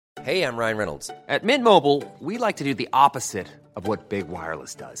Hey, I'm Ryan Reynolds. At Mint Mobile, we like to do the opposite of what Big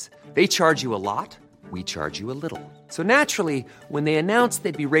Wireless does. They charge you a lot, we charge you a little. So naturally, when they announced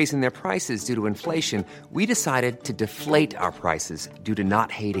they'd be raising their prices due to inflation, we decided to deflate our prices due to not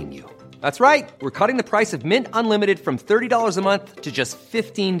hating you. That's right. We're cutting the price of Mint Unlimited from $30 a month to just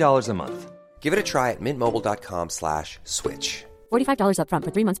 $15 a month. Give it a try at mintmobile.com/switch. $45 up front for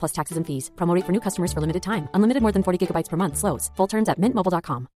 3 months plus taxes and fees. Promo rate for new customers for limited time. Unlimited more than 40 gigabytes per month. Slows full terms at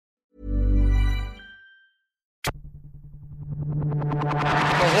mintmobile.com. The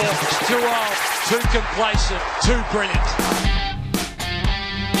Hawks, too old, too complacent, too brilliant.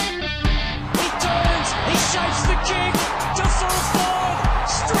 He turns, he shapes the kick, to full forward,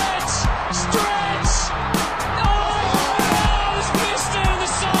 stretch! Oh, it's missed it, the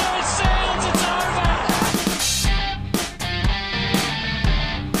siren sounds, it's over.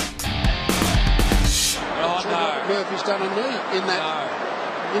 Oh no. Murphy's done a knee in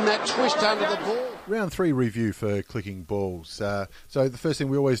that twist under the ball. Round 3 review for Clicking Balls. So the first thing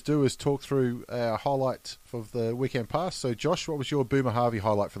we always do is talk through our highlight of the weekend past. So Josh, what was your Boomer Harvey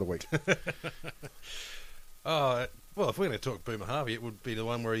highlight for the week? Well, if we're going to talk Boomer Harvey, it would be the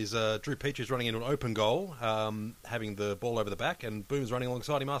one where he's Drew Peach's running into an open goal, having the ball over the back, and Boomer's running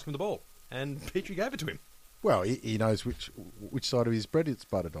alongside him asking him the ball. And Petrie gave it to him. Well, he knows which side of his bread it's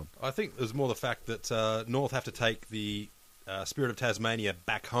buttered on. I think there's more the fact that North have to take the Spirit of Tasmania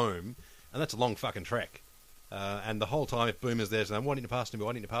back home, and that's a long fucking trek. And the whole time, if Boomer's there saying, wanting to pass to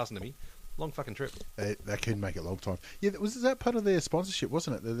me, long fucking trip. That can make it a long time. Yeah, was that part of their sponsorship,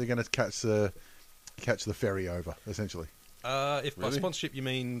 wasn't it? They're going to catch the ferry over, essentially. If by sponsorship you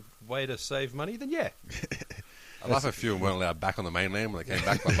mean way to save money, then yeah. I love a few weren't allowed back on the mainland when they came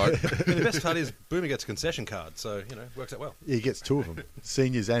back by boat. The best part is Boomer gets a concession card, so, works out well. Yeah, he gets 2 of them,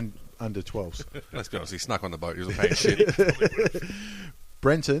 seniors and under 12s. Let's be honest, he snuck on the boat. He wasn't paying shit.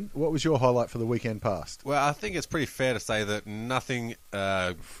 Brenton, what was your highlight for the weekend past? Well, I think it's pretty fair to say that nothing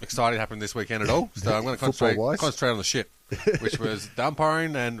exciting happened this weekend at all. So I'm going to concentrate on the shit, which was the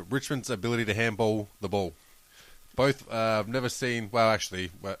umpiring and Richmond's ability to handball the ball. Both I've never seen,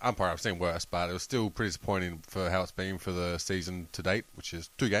 umpire I've seen worse, but it was still pretty disappointing for how it's been for the season to date, which is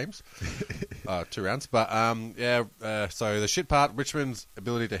 2 games, 2 rounds. But so the shit part, Richmond's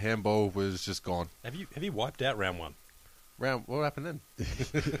ability to handball was just gone. Have you wiped out round 1? What happened then? I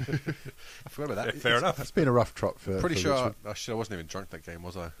forgot about that. Fair enough. It's been a rough trot for Pretty sure Richmond. I wasn't even drunk that game,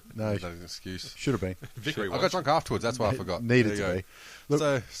 was I? No. That was an excuse. Should have been. Victory I got drunk afterwards, that's why I forgot. Needed to be.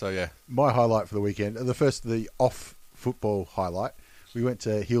 Look, so yeah. My highlight for the weekend, the off-football highlight, we went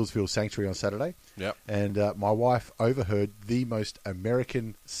to Hillsville Sanctuary on Saturday. Yep. And my wife overheard the most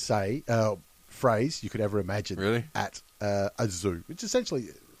American phrase you could ever imagine. Really? At a zoo, which essentially...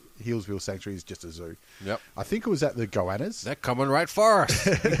 Hillsville Sanctuary is just a zoo. Yep. I think it was at the Goannas. They're coming right for us.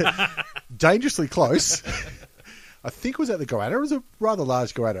 Dangerously close. I think it was at the Goanna. It was a rather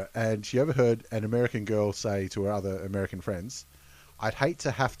large Goanna. And she overheard an American girl say to her other American friends, "I'd hate to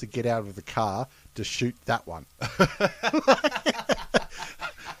have to get out of the car to shoot that one."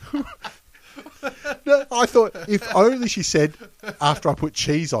 No, I thought, if only she said, "After I put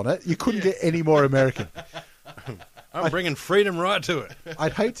cheese on it," you couldn't get any more American. I'm bringing freedom right to it.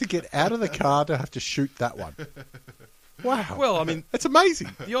 I'd hate to get out of the car to have to shoot that one. Wow. Well, I mean... It's amazing.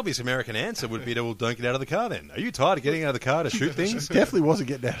 The obvious American answer would be well, don't get out of the car then. Are you tired of getting out of the car to shoot things? Definitely wasn't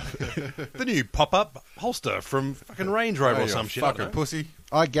getting out of it. The new pop-up holster from fucking Range Rover or some shit. Fucking pussy.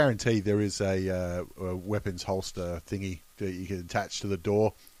 I guarantee there is a weapons holster thingy that you can attach to the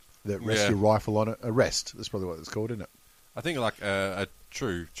door that rests your rifle on it. A rest. That's probably what it's called, isn't it? I think like a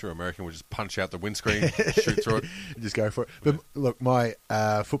true American would just punch out the windscreen, shoot through it. Just go for it. But look, my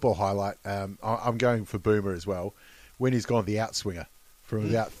football highlight, I'm going for Boomer as well, when he's gone the outswinger from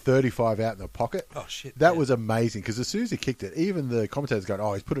about 35 out in the pocket. Oh, shit. That was amazing, because as soon as he kicked it, even the commentators going,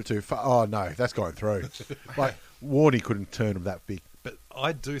 "Oh, he's put it too far." Oh, no, that's going through. Like, Warney couldn't turn him that big. But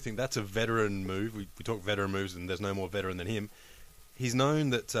I do think that's a veteran move. We talk veteran moves, and there's no more veteran than him. He's known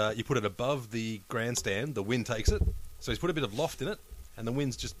that you put it above the grandstand, the wind takes it. So he's put a bit of loft in it, and the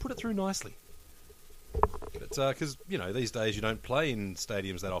wind's just put it through nicely. But because these days you don't play in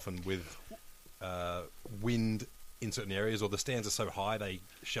stadiums that often with wind in certain areas, or the stands are so high they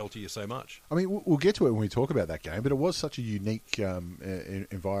shelter you so much. I mean, we'll get to it when we talk about that game, but it was such a unique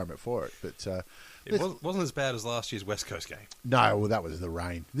environment for it. But it wasn't as bad as last year's West Coast game. No, well, that was the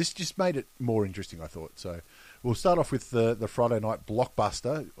rain. This just made it more interesting, I thought. So we'll start off with the Friday night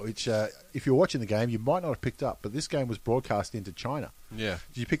blockbuster, which if you're watching the game, you might not have picked up, but this game was broadcast into China. Yeah.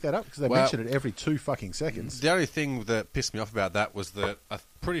 Did you pick that up? Because they mentioned it every 2 fucking seconds. The only thing that pissed me off about that was that I'm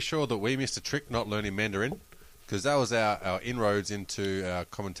pretty sure that we missed a trick not learning Mandarin, because that was our inroads into our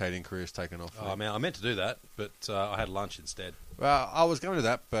commentating careers taken off. Oh, man, I meant to do that, but I had lunch instead. Well, I was going to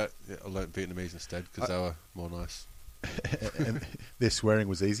that, but I learnt Vietnamese instead because they were more nice. And their swearing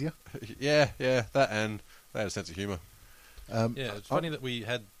was easier. Yeah, that, and they had a sense of humour. Yeah, it's funny that we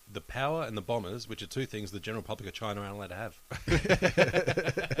had the Power and the Bombers, which are two things the general public of China aren't allowed to have.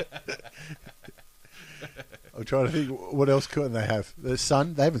 I'm trying to think, what else couldn't they have? The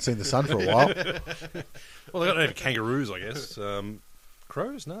Sun? They haven't seen the Sun for a while. Well, they got kangaroos, I guess.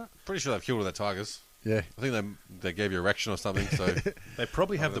 Crows? No. Pretty sure they've killed all their tigers. Yeah. I think they gave you erection or something. So They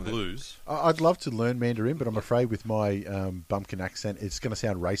probably have the blues. I'd love to learn Mandarin, but I'm afraid with my bumpkin accent, it's going to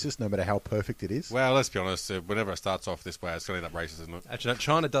sound racist no matter how perfect it is. Well, let's be honest. Whenever it starts off this way, it's going to end up racist, isn't it? Actually, no,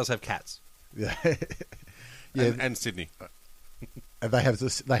 China does have cats. Yeah. Yeah. And Sydney. And they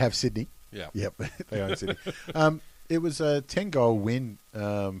have Sydney. Yeah. Yep, they own Sydney. It was a 10-goal win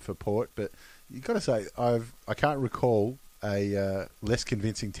for Port, but you've got to say, I can't recall a less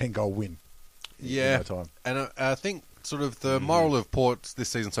convincing 10-goal win in my time. And I think sort of the moral of Port this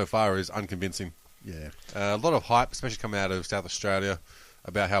season so far is unconvincing. Yeah. A lot of hype, especially coming out of South Australia,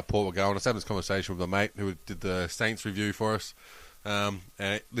 about how Port were going. I was having this conversation with a mate who did the Saints review for us, and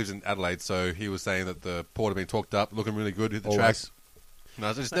he lives in Adelaide, so he was saying that the Port had been talked up, looking really good, hit the track. No,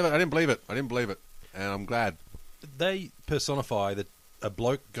 I didn't believe it. And I'm glad. They personify a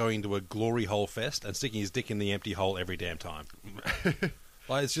bloke going to a glory hole fest and sticking his dick in the empty hole every damn time.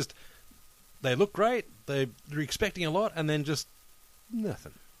 Like, it's just, they look great, they're expecting a lot, and then just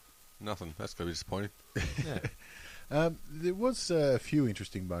nothing. Nothing. That's going to be disappointing. Yeah. There was a few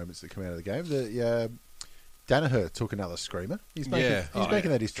interesting moments that come out of the game. Danaher took another screamer. He's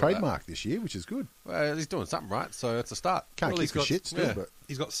making that his trademark this year, which is good. Well, he's doing something right, so it's a start. Can't kick the shit still, but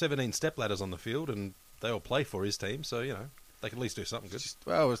he's got 17 stepladders on the field, and they all play for his team, so, you know, they can at least do something good.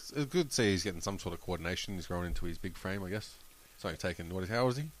 Well, it's good to see he's getting some sort of coordination. He's growing into his big frame, I guess. It's only taken, how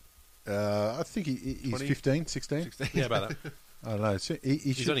old is he? I think he's 20? 15, 16. 16? Yeah, about that. I don't know.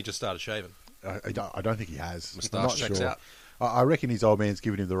 He's only just started shaving. I don't think he has. Moustache I'm not checks sure. out. I reckon his old man's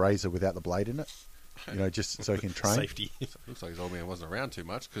giving him the razor without the blade in it. You know, just so he can train. Safety. Looks like his old man wasn't around too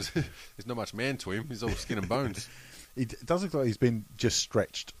much because there's not much man to him. He's all skin and bones. It does look like he's been just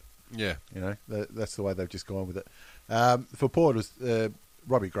stretched. Yeah. You know, that's the way they've just gone with it. For Port,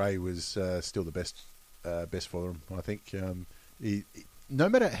 Robbie Gray was still the best for them, I think. No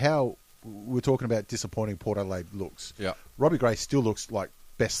matter how we're talking about disappointing Port Adelaide looks, Robbie Gray still looks like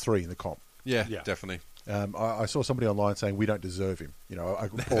best three in the comp. Yeah. Definitely. I saw somebody online saying we don't deserve him. You know,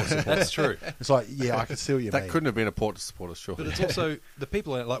 That's true. It's like, yeah, I can see what you mean. That couldn't have been a Port supporter, sure. But it's also the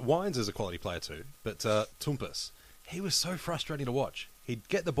people like Wines is a quality player too, but Tumpus, he was so frustrating to watch. He'd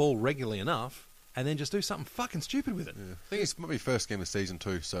get the ball regularly enough and then just do something fucking stupid with it. Yeah. I think it's might be first game of the season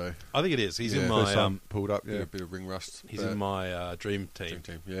too. So I think it is. He's in my pulled up. Yeah, a bit of ring rust. He's in my dream team.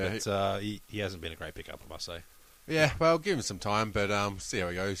 Yeah, but, he hasn't been a great pickup, I must say. Yeah, well, give him some time, but see how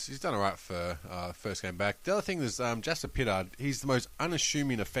he goes. He's done all right for first game back. The other thing is Jasper Pittard. He's the most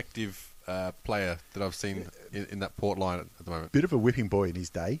unassuming, effective player that I've seen in that Port line at the moment. Bit of a whipping boy in his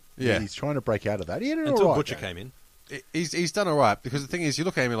day. Yeah. He's trying to break out of that. He had an Until all right Butcher game. came in. He's done all right, because the thing is, you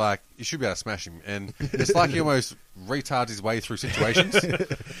look at him, you're like, you should be able to smash him. And it's like he almost retards his way through situations.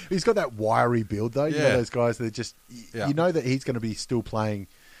 He's got that wiry build, though. You know those guys that just... Yeah. You know that he's going to be still playing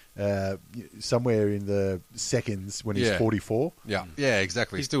somewhere in the seconds when he's 44. Yeah,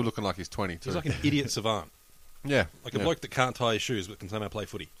 exactly. He's still looking like he's 20, too. He's like an idiot savant. Yeah. Like a bloke that can't tie his shoes but can somehow play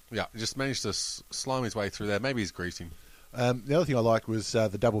footy. Yeah, he just managed to slime his way through there. Maybe he's greasing. The other thing I liked was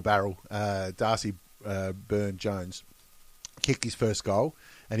the double barrel. Darcy Byrne-Jones kicked his first goal,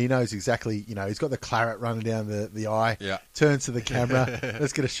 and he knows exactly, you know, he's got the claret running down the eye, turns to the camera,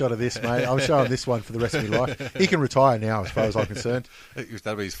 let's get a shot of this, mate. I'll show him this one for the rest of my life. He can retire now, as far as I'm concerned.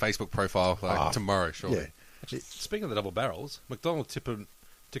 That'll be his Facebook profile tomorrow, surely. Yeah. Actually, speaking of the double barrels, McDonald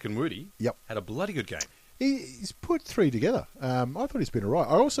Tippenwoody had a bloody good game. He's put three together. I thought he's been all right.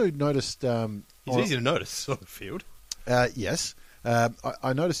 I also noticed... he's easy to notice on the field. Yes.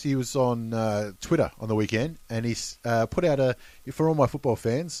 I noticed he was on Twitter on the weekend, and he's put out for all my football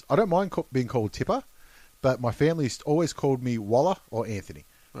fans, I don't mind being called Tipper, but my family's always called me Waller or Anthony.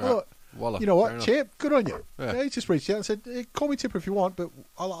 Right. Well, Waller. You know what, champ? Good on you. Yeah. He just reached out and said, hey, call me Tipper if you want, but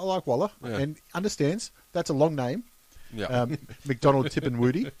I like Waller, and understands that's a long name. Yeah. McDonald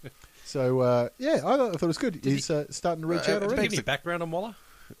Tippenwoody. So, I thought it was good. He's starting to reach out Did he already. give me background on Waller?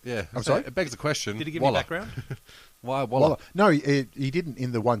 Yeah. I'm sorry? It begs the question. Did he give Waller. me background? Why Waller? No, he didn't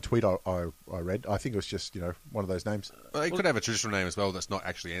in the one tweet I read. I think it was just, one of those names. Well, he could have a traditional name as well that's not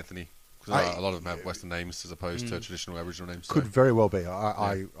actually Anthony. Because a lot of them have Western names as opposed to traditional Aboriginal names. Could very well be.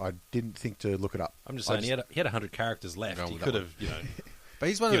 I didn't think to look it up. I'm just saying, he had 100 characters left. He could have, But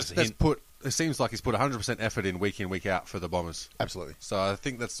he's one of those that's put. It seems like he's put 100% effort in, week out for the Bombers. Absolutely. So I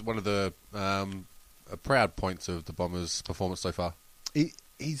think that's one of the proud points of the Bombers' performance so far.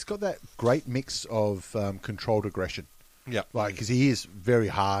 He's got that great mix of controlled aggression. Yeah, because he is very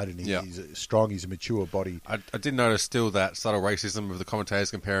hard and he's strong. He's a mature body. I did notice still that subtle racism of the commentators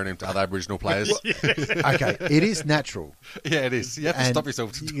comparing him to other Aboriginal players. Okay, it is natural. Yeah, it is. You have to stop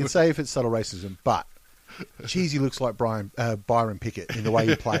yourself. You can say if it's subtle racism, but geez, he looks like Byron Pickett in the way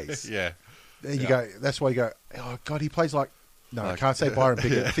he plays. Yeah. And you go. That's why you go. Oh God, he plays like. No, I can't say Byron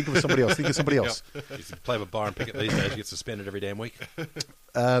Pickett. Think of somebody else. If you play with Byron Pickett these days, you get suspended every damn week.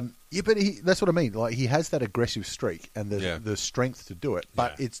 But that's what I mean. Like he has that aggressive streak and the strength to do it,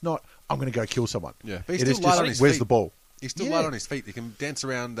 but it's not. I'm going to go kill someone. Yeah, but he's still light on his feet. Where's the ball? He's still light on his feet. He can dance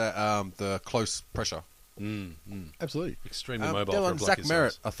around the close pressure. Absolutely, extremely mobile. Zach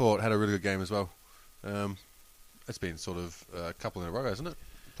Merritt, I thought, had a really good game as well. It's been sort of a couple in a row, hasn't it?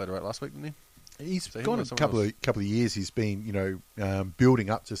 Played right last week, didn't he? He's gone a couple of years. He's been,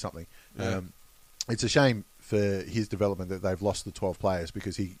 building up to something. Yeah. It's a shame for his development that they've lost the 12 players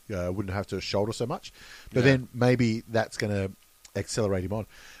because he wouldn't have to shoulder so much. But then maybe that's going to accelerate him on.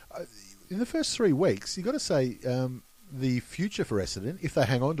 In the first 3 weeks, you've got to say the future for Essendon, if they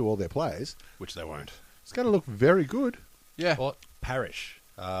hang on to all their players, which they won't, it's going to look very good. Yeah. Well, Parrish,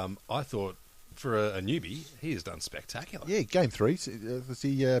 I thought. For a newbie, he has done spectacular. Yeah, game 3. Was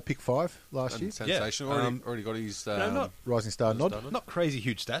he pick 5 last year? Sensational. Already got his Rising Star nod. Not crazy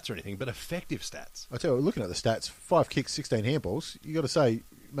huge stats or anything, but effective stats. I tell you, looking at the stats, 5 kicks, 16 handballs. You got to say,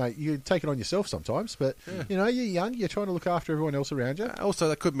 mate, you take it on yourself sometimes. But you're young. You're trying to look after everyone else around you. Also,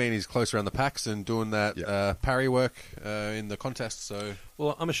 that could mean he's close around the packs and doing that parry work in the contest. So,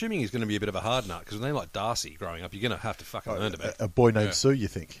 well, I'm assuming he's going to be a bit of a hard nut because with a name like Darcy growing up, you're going to have to fucking learn about a boy named Sue. You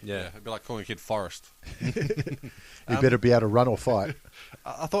think? Yeah, it'd be like calling a kid Forrest. You better be able to run or fight.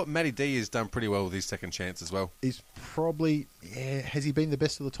 I thought Matty D has done pretty well with his second chance as well. He's probably has he been the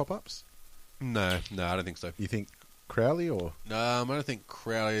best of the top ups? No, I don't think so. You think Crowley or no? I don't think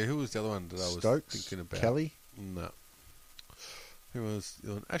Crowley. Who was the other one that I was Stokes, thinking about? Kelly? No. Who was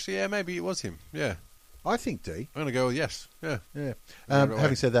the other one? Actually? Yeah, maybe it was him. Yeah, I think D. I'm going to go with yes. Yeah.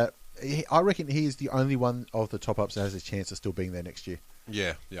 Having said that, I reckon he is the only one of the top ups that has a chance of still being there next year.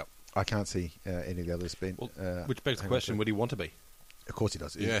 Yeah. Yep. I can't see any of the others being. Which begs the question: would he want to be? Of course he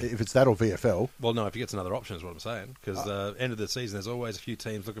does. Yeah. If it's that or VFL. Well, no. If he gets another option, is what I'm saying. Because end of the season, there's always a few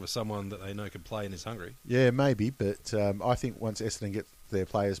teams looking for someone that they know can play and is hungry. Yeah, maybe. But I think once Essendon get their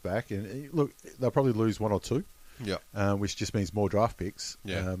players back, and look, they'll probably lose 1 or 2. Yeah. Which just means more draft picks.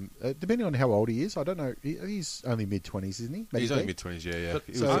 Yeah. Depending on how old he is, I don't know. He's only mid-20s, isn't he? He's only mid-20s. Yeah. But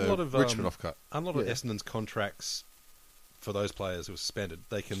he was a lot of Richmond off-cut. A lot of Essendon's contracts for those players who were suspended,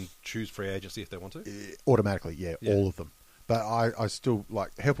 they can choose free agency if they want to. Automatically, yeah, all of them. But I still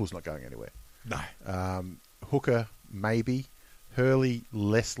like Heppel's not going anywhere. No. Hooker maybe, Hurley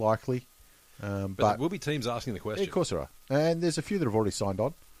less likely. But there will be teams asking the question. Yeah, of course there are, and there's a few that have already signed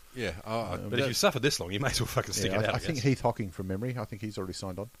on. Yeah, but if you've suffered this long, you may as well fucking stick it out. I think Heath Hocking from memory. I think he's already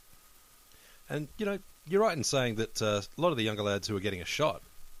signed on. And you're right in saying that a lot of the younger lads who are getting a shot,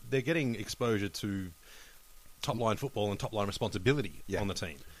 they're getting exposure to top-line football and top-line responsibility on the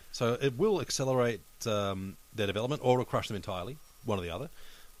team. So it will accelerate their development, or it'll crush them entirely, one or the other.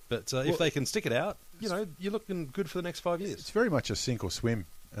 But if they can stick it out, you're looking good for the next 5 years. It's very much a sink or swim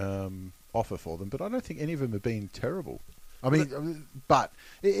offer for them, but I don't think any of them have been terrible. I mean, but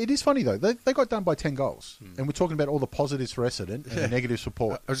it is funny, though. They got done by 10 goals. And we're talking about all the positives for Essendon and the negatives for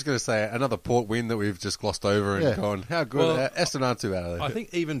Port. I was just going to say, another Port win that we've just glossed over and gone, how good. Well, Essendon aren't too bad, are they? I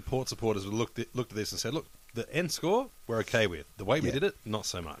think even Port supporters looked at this and said, look, the end score, we're okay with. The way we did it, not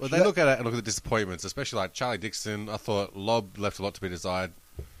so much. Well, they look at it and look at the disappointments, especially like Charlie Dixon. I thought Lobb left a lot to be desired.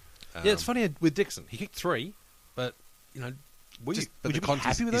 It's funny with Dixon. He kicked 3, but, would you be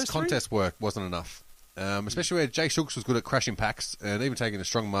happy with those 3? His contest work wasn't enough. Especially where Jake Shooks was good at crashing packs and even taking a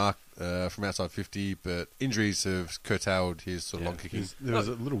strong mark from outside 50, but injuries have curtailed his sort of long kicking. There was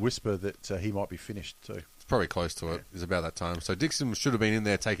a little whisper that he might be finished too. It's probably close to it. It's about that time. So Dixon should have been in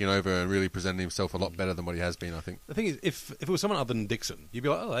there taking over and really presenting himself a lot better than what he has been, I think. The thing is, if it was someone other than Dixon, you'd be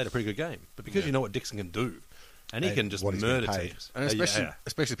like, oh, they had a pretty good game. But because you know what Dixon can do, and he can just murder teams. And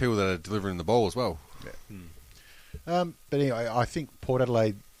especially people that are delivering the ball as well. Yeah. But anyway, I think Port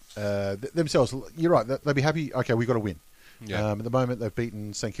Adelaide themselves, you're right, they'll be happy. Okay, we've got to win. Yeah. At the moment, they've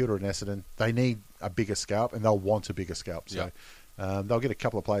beaten St Kilda and Essendon. They need a bigger scalp, and they'll want a bigger scalp. So they'll get a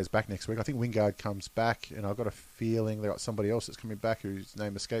couple of players back next week. I think Wingard comes back, and I've got a feeling they've got somebody else that's coming back whose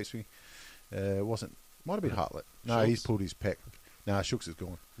name escapes me. Might have been Hartlett. No, Schultz? he's pulled his pec. No, Schultz is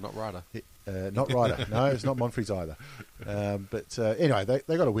gone. Not Ryder. Not Ryder. No, it's not Monfries either. But anyway,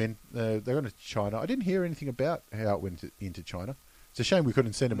 they got a win. They're going to China. I didn't hear anything about how it went into China. It's a shame we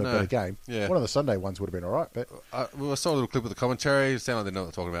couldn't send them a better game. Yeah. One of the Sunday ones would have been all right. But I saw a little clip of the commentary. It sounded like they know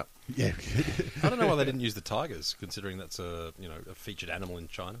what they're talking about. yeah, I don't know why they didn't use the tigers, considering that's a featured animal in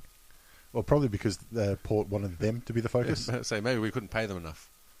China. well, probably because Port wanted them to be the focus. So maybe we couldn't pay them enough.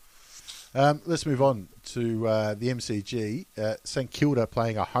 Let's move on to the MCG. St Kilda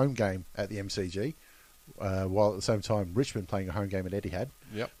playing a home game at the MCG, while at the same time Richmond playing a home game at Etihad.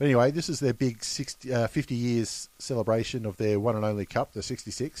 Yep. But anyway, this is their big 50 years celebration of their one and only cup, the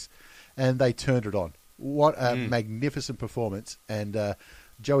 66, and they turned it on. What a magnificent performance. And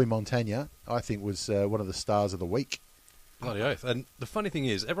Joey Montagna, I think, was one of the stars of the week. Bloody oath. And the funny thing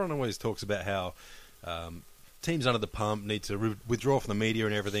is, everyone always talks about how teams under the pump need to withdraw from the media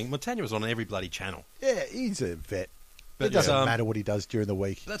and everything. Montagna was on every bloody channel. Yeah, he's a vet. But it doesn't matter what he does during the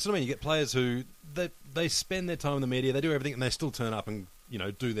week. That's what I mean. You get players who they spend their time in the media, they do everything, and they still turn up and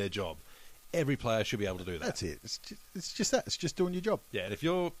do their job. Every player should be able to do that. That's it. It's just that. It's just doing your job. Yeah, and if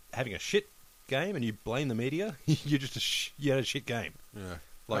you're having a shit game and you blame the media, you're just you had a shit game.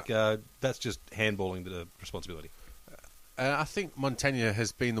 Yeah. That's just handballing the responsibility. I think Montagna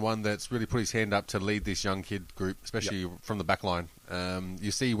has been the one that's really put his hand up to lead this young kid group, especially from the back line.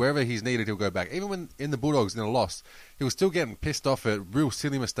 You see, wherever he's needed, he'll go back. Even when in the Bulldogs in a loss, he was still getting pissed off at real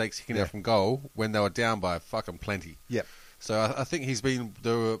silly mistakes he can out from goal when they were down by fucking plenty. Yep. So I think he's been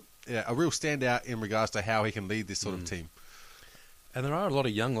a real standout in regards to how he can lead this sort of team. And there are a lot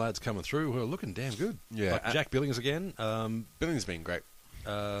of young lads coming through who are looking damn good. Yeah. Like Jack Billings again. Billings been great.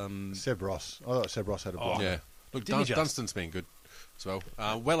 Seb Ross. I thought Seb Ross had a block. Yeah. Look, Didn't he just? Dunston's been good as well.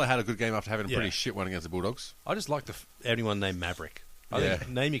 Weller had a good game after having a pretty shit one against the Bulldogs. I just like anyone named Maverick. I think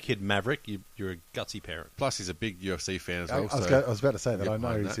name your kid Maverick, you're a gutsy parent. Plus, he's a big UFC fan as well. I was about to say that. I Yep, know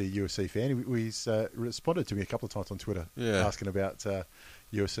mind he's a UFC fan. He's responded to me a couple of times on Twitter asking about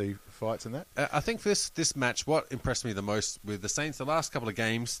UFC fights and that. I think for this match, what impressed me the most with the Saints, the last couple of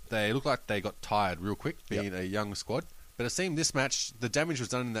games, they looked like they got tired real quick, being a young squad. But it seemed this match, the damage was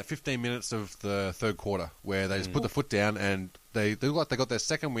done in that 15 minutes of the third quarter, where they just put the foot down and they looked like they got their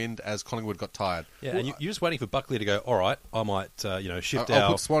second wind as Collingwood got tired. Yeah, and you're just waiting for Buckley to go, all right, I might shift I'll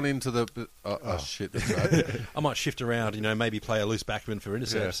out. put Swan into the... shit, that's right. I might shift around, maybe play a loose backman for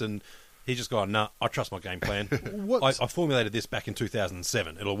intercepts, and he's just gone, nah, I trust my game plan. I formulated this back in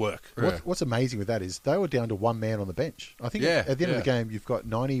 2007. It'll work. What's amazing with that is they were down to one man on the bench. I think at the end of the game, you've got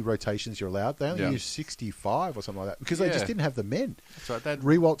 90 rotations you're allowed. They only used 65 or something like that because they just didn't have the men. That's right.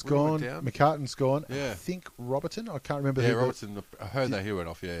 Rewalt's gone, McCartan's gone. Yeah. I think Robertson. I can't remember. Yeah, Robertson. I heard that he went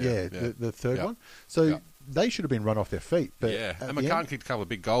off. The third one. So they should have been run off their feet. But and McCartan kicked a couple of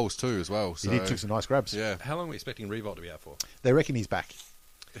big goals too as well. So. He took some nice grabs. Yeah. How long are we expecting Revolt to be out for? They reckon he's back.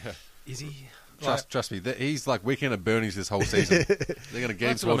 Yeah. Is he? Trust me, he's like weekend of Bernie's this whole season. They're going to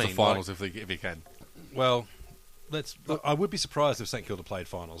get him towards the finals if he can. Well, I would be surprised if St Kilda played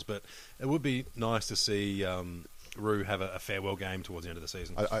finals, but it would be nice to see Roo have a farewell game towards the end of the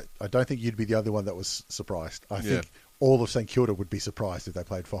season. I don't think you'd be the only one that was surprised. I think all of St Kilda would be surprised if they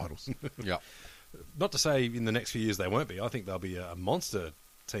played finals. Yeah. Not to say in the next few years they won't be. I think they'll be a monster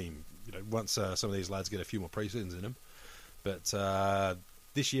team. Once some of these lads get a few more pre-seasons in them. But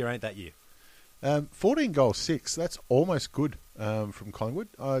this year ain't that year. 14 goals, 6. That's almost good from Collingwood.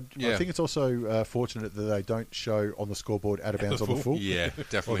 I think it's also fortunate that they don't show on the scoreboard out of bounds on the full. Yeah,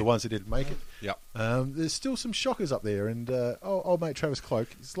 definitely. Or the ones that didn't make it. Yep. There's still some shockers up there, and old mate Travis Cloak,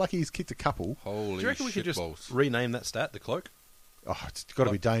 it's lucky he's kicked a couple. Holy Do you reckon we could just balls. rename that stat, the cloak? Oh, it's got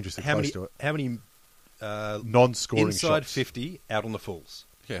to be dangerously close to it. How many non-scoring inside shots. 50 out on the fulls?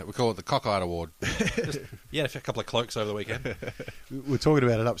 Yeah, we call it the Cockeyed Award. A couple of cloaks over the weekend. We were talking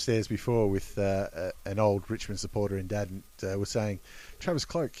about it upstairs before with an old Richmond supporter and Dad, and was saying, Travis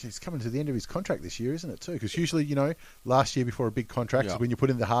Cloak, he's coming to the end of his contract this year, isn't it, too? Because usually, last year before a big contract is when you put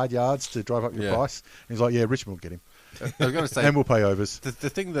in the hard yards to drive up your price. And he's like, Richmond will get him. I was going to say, and we'll pay overs. The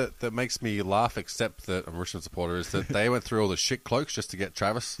thing that makes me laugh, except that I'm a Richmond supporter, is that they went through all the shit cloaks just to get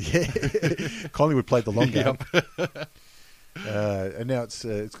Travis. Yeah. Collingwood played the long game. And now it's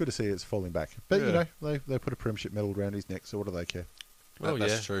good to see it's falling back. But, they put a premiership medal around his neck, so what do they care? Well,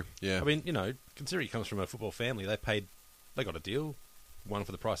 that's true. Yeah. I mean, considering he comes from a football family, they got a deal, one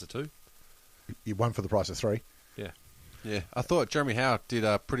for the price of two. You won for the price of three. Yeah. Yeah, I thought Jeremy Howe did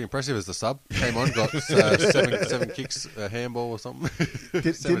pretty impressive as the sub. Came on, got seven kicks, a handball or something.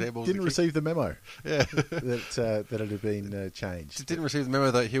 Didn't receive the memo. Yeah, that it had been changed. Didn't receive the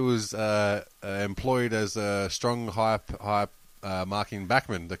memo that he was employed as a strong, high marking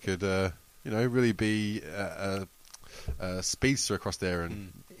backman that could really be a speedster across there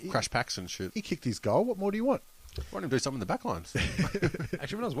and crash packs and shit. He kicked his goal. What more do you want? Why don't him do something in the back lines?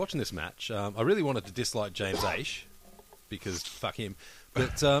 Actually, when I was watching this match, I really wanted to dislike James Aish because fuck him.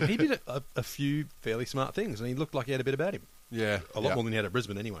 But he did a few fairly smart things, and he looked like he had a bit about him. Yeah. A lot more than he had at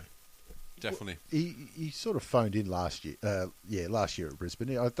Brisbane anyway. Definitely. He sort of phoned in last year. Last year at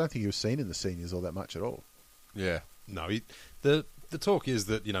Brisbane. I don't think he was seen in the seniors all that much at all. Yeah. No, the talk is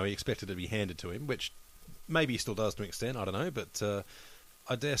that he expected it to be handed to him, which maybe he still does to an extent. I don't know, but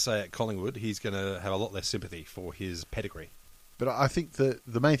I dare say at Collingwood he's going to have a lot less sympathy for his pedigree. But I think the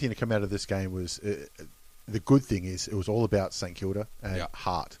main thing to come out of this game was the good thing is it was all about St Kilda and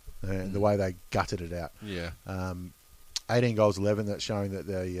heart and the way they gutted it out. Yeah. 18 goals, 11. That's showing that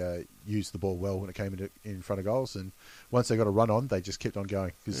they used the ball well when it came in front of goals. And once they got a run on, they just kept on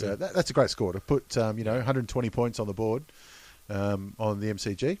going. Because that's a great score to put 120 points on the board on the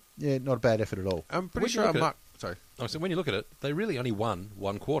MCG. Yeah, not a bad effort at all. I'm pretty sure Mark... Sorry. So when you look at it, they really only won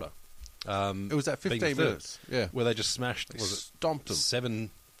one quarter. It was at 15 minutes. Yeah. Where they just smashed... stomped them.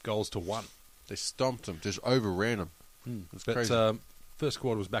 7 goals to 1. They stomped them. Just overran them. It's crazy. First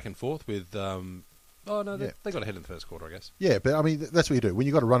quarter was back and forth with... they got ahead in the first quarter, I guess. Yeah, but I mean, that's what you do. When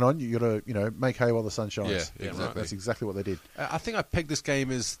you got to run on, you got to, make hay while the sun shines. Yeah, exactly. Right. That's exactly what they did. I think I pegged this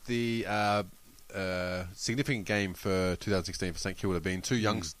game as the significant game for 2016 for St Kilda, being two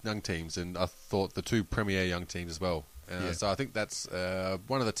young teams, and I thought the two premier young teams as well. So I think that's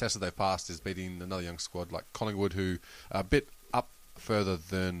one of the tests that they've passed is beating another young squad like Collingwood, who are a bit up further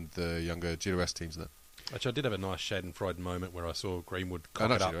than the younger GWS teams in it. Actually, I did have a nice Schadenfreude moment where I saw Greenwood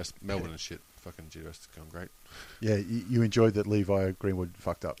cock it up. GWS, Melbourne and shit. Fucking GWS is going great. Yeah, you enjoyed that Levi Greenwood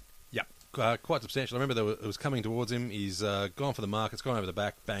fucked up. Yeah, quite substantial. I remember it was coming towards him. He's gone for the mark. It's gone over the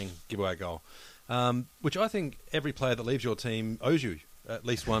back. Bang, give away a goal. Which I think every player that leaves your team owes you at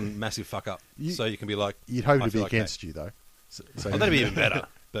least one massive fuck up. So you can be like... You'd hope it'd be against you, though. So that'd be even better.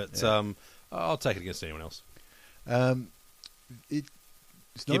 But I'll take it against anyone else.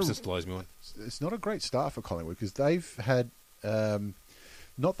 Gibson still owes me one. It's not a great start for Collingwood because they've had...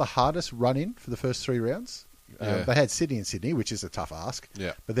 not the hardest run-in for the first 3 rounds. They had Sydney, which is a tough ask.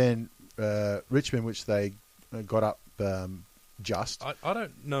 Yeah. But then Richmond, which they got up just. I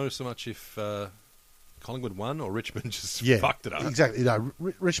don't know so much if Collingwood won or Richmond just fucked it up. Exactly. No,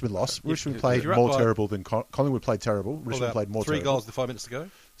 Richmond lost. Richmond played more terrible than Collingwood played terrible. Richmond played more 3 terrible. 3 goals with 5 minutes to go?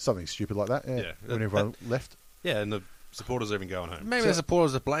 Something stupid like that, yeah. When everyone left. Yeah, and the supporters are even going home. Maybe the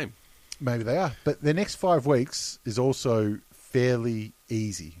supporters are to blame. Maybe they are. But their next 5 weeks is also fairly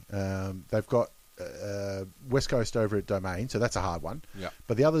easy. They've got West Coast over at Domain, so that's a hard one. Yeah.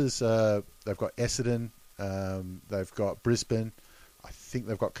 But the others, they've got Essendon, they've got Brisbane, I think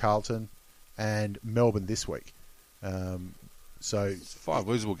they've got Carlton, and Melbourne this week. So it's 5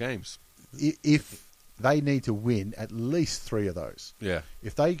 losable games. If they need to win at least 3 of those. Yeah.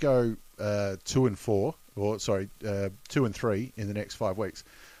 If they go 2-4, or 2-3 in the next 5 weeks,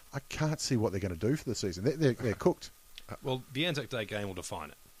 I can't see what they're going to do for the season. They're cooked. Well, the Anzac Day game will define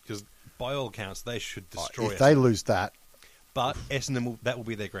it because, by all accounts, they should destroy. If they lose that, but Essendon that will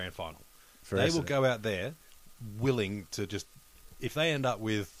be their grand final. They will go out there willing to just. If they end up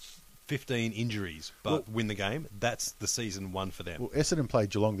with 15 injuries but win the game, that's the season one for them. Well, Essendon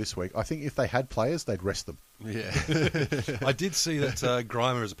played Geelong this week. I think if they had players, they'd rest them. Yeah, I did see that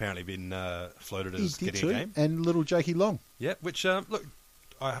Grimer has apparently been floated as getting a game, and little Jakey Long. Yeah, which look,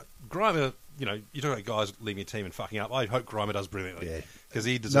 Grimer. You talk about guys leaving your team and fucking up. I hope Grimer does brilliantly because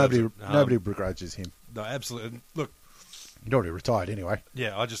he deserves it. Nobody begrudges him. No, absolutely. Look, he'd already retired anyway.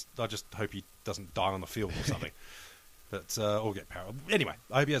 Yeah, I just hope he doesn't die on the field or something. But or get parallel. Anyway,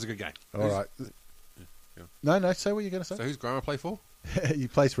 I hope he has a good game. All right. No. Say what you're going to say. So who's Grimer play for? He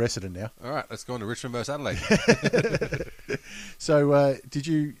plays for Essendon now. All right, let's go on to Richmond versus Adelaide. So, did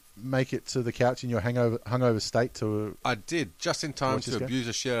you make it to the couch in your hungover state? I did, just in time to abuse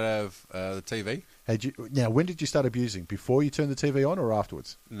the shit out of the TV. Now, when did you start abusing? Before you turned the TV on or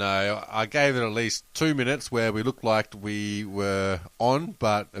afterwards? No, I gave it at least 2 minutes where we looked like we were on,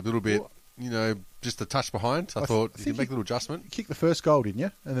 but a little bit, just a touch behind. I thought you could make a little adjustment. You kicked the first goal, didn't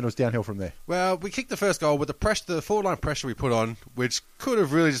you? And then it was downhill from there. Well, we kicked the first goal with the forward-line pressure we put on, which could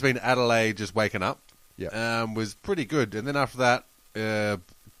have really just been Adelaide just waking up. Yeah, was pretty good. And then after that,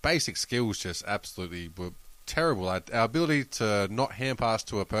 basic skills just absolutely were terrible. Our ability to not hand pass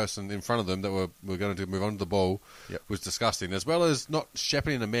to a person in front of them that we're going to move on to the ball was disgusting, as well as not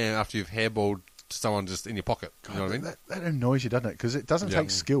shepherding a man after you've hairballed to someone just in your pocket. You know what I mean? That annoys you, doesn't it? Because it doesn't take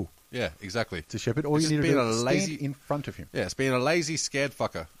skill Yeah, exactly. to shepherd. All you need to do is stand in front of him. Yeah, it's being a lazy, scared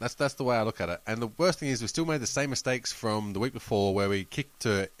fucker. That's the way I look at it. And the worst thing is we still made the same mistakes from the week before where we kicked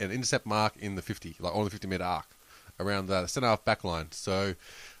to an intercept mark in the 50, like on the 50-metre arc, around the centre-half back line. So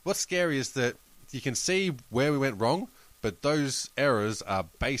what's scary is that you can see where we went wrong, but those errors are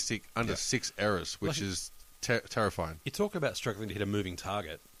basic under six errors, which is terrifying. You talk about struggling to hit a moving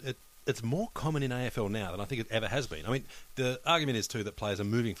target. It's more common in AFL now than I think it ever has been. I mean, the argument is, too, that players are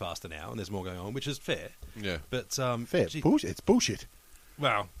moving faster now and there's more going on, which is fair. Yeah. But, Fair. Bullshit. It's bullshit.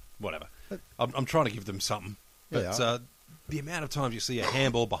 Well, whatever. I'm trying to give them something. But the amount of times you see a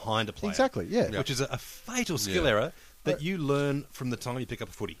handball behind a player. Exactly, yeah. Which is a fatal skill error that you learn from the time you pick up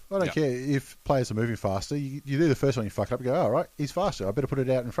a footy. I don't care if players are moving faster. You do the first one, you fuck it up, you go, all right, he's faster. I better put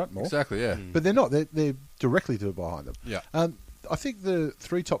it out in front more. Exactly, yeah. But they're not. They're directly to behind them. Yeah. I think the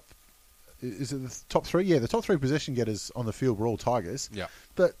top three? Yeah, the top three possession getters on the field were all Tigers. Yeah.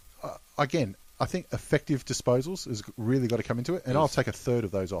 But, again, I think effective disposals has really got to come into it, and I'll take a third of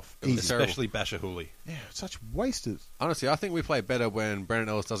those off. Easy. Especially Basher Hooley. Yeah, such wasters. Honestly, I think we play better when Brandon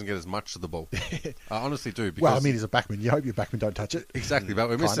Ellis doesn't get as much of the ball. I honestly do. Because Well, I mean, as a backman, you hope your backmen don't touch it. Exactly, but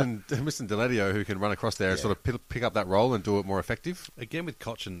we're missing Deledio, who can run across there and sort of pick up that role and do it more effective. Again, with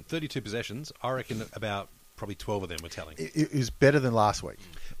Cochin, 32 possessions, I reckon about probably 12 of them were telling. It was better than last week.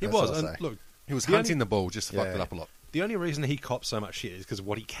 It was. And look, he was hunting the ball, just fucked it up a lot. The only reason he cops so much shit is because of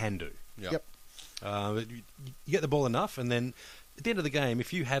what he can do. Yep. You get the ball enough, and then at the end of the game,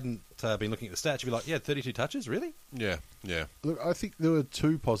 if you hadn't been looking at the stats, you'd be like, yeah, 32 touches, really? Yeah. Look, I think there were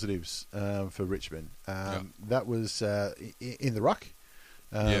two positives for Richmond. That was in the ruck.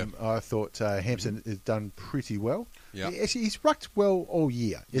 I thought Hampson has done pretty well. He's rucked well all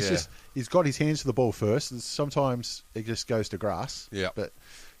year. It's just he's got his hands to the ball first, and sometimes it just goes to grass. But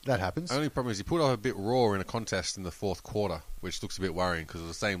that happens. Only problem is he put off a bit raw in a contest in the fourth quarter, which looks a bit worrying because it's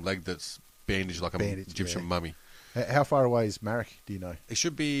the same leg that's bandaged like an Egyptian mummy. How far away is Marek, do you know? It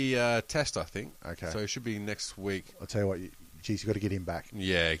should be test, I think. Okay. So it should be next week. I'll tell you what, you've got to get him back.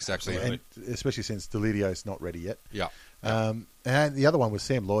 Yeah, exactly. And especially since Delidio's not ready yet. Yeah. And the other one was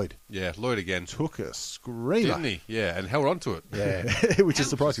Sam Lloyd. Yeah, Lloyd again. Took a screamer. Didn't he? Yeah, and held on to it. Yeah, which is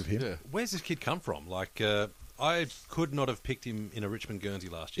surprising for him. Yeah. Where's this kid come from? Like, I could not have picked him in a Richmond Guernsey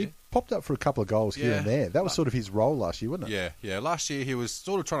last year. He popped up for a couple of goals here and there. That was sort of his role last year, wasn't it? Yeah. Last year he was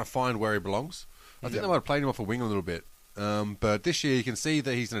sort of trying to find where he belongs. I think they might have played him off a wing a little bit. But this year you can see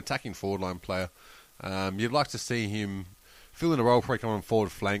that he's an attacking forward line player. You'd like to see him fill in a role before he come on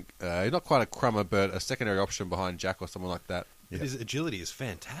forward flank. He's not quite a crummer, but a secondary option behind Jack or someone like that. Yeah. His agility is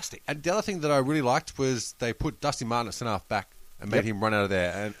fantastic. And the other thing that I really liked was they put Dusty Martin at centre half back and made him run out of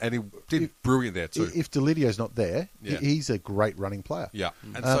there, and he did brilliant there too. If Delidio's not there, he's a great running player. Yeah,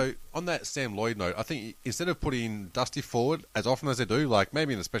 and so on that Sam Lloyd note, I think instead of putting Dusty forward as often as they do, like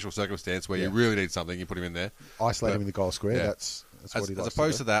maybe in a special circumstance where you really need something, you put him in there. Isolate him in the goal square, that's what he likes as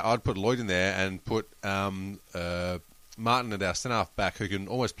opposed to do. That, I'd put Lloyd in there and put Martin at our centre-half back who can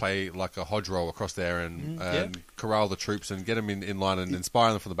almost play like a Hodge roll across there and corral the troops and get them in line and inspire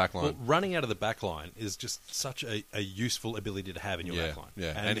them from the back line. Well, running out of the back line is just such a useful ability to have in your back line.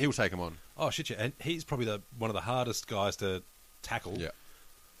 Yeah, and he'll take them on. Oh, shit, yeah. And he's probably one of the hardest guys to tackle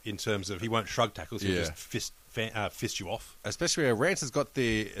in terms of he won't shrug tackles, he'll just fist you off. Especially where Rance has got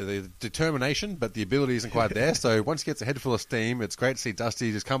the determination, but the ability isn't quite there. So once he gets a head full of steam, it's great to see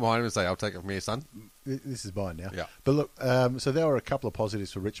Dusty just come behind him and say, I'll take it from here, son. This is mine now. Yeah. But look, so there were a couple of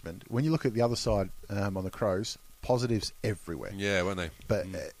positives for Richmond. When you look at the other side on the Crows, positives everywhere. Yeah, weren't they? But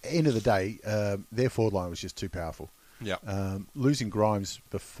end of the day, their forward line was just too powerful. Yeah. Losing Grimes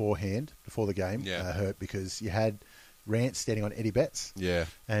before the game hurt because you had Rance standing on Eddie Betts. Yeah.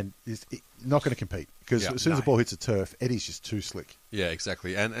 And he's not going to compete because as soon as the ball hits the turf, Eddie's just too slick. Yeah,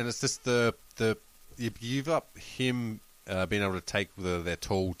 exactly. And it's just you give up him being able to take their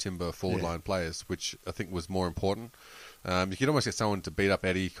tall timber forward line players, which I think was more important. You could almost get someone to beat up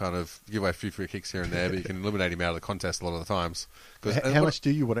Eddie, kind of give away a few free kicks here and there, but you can eliminate him out of the contest a lot of the times. How much do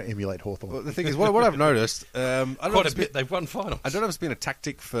you want to emulate Hawthorn? Well, the thing is, what I've noticed... quite a bit. They've won finals. I don't know if it's been a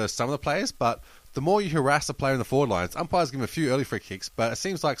tactic for some of the players, but the more you harass a player in the forward lines, umpires give him a few early free kicks, but it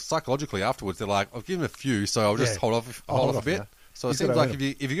seems like psychologically afterwards they're like, I've given him a few, so I'll just hold off a bit. Now. So it seems like if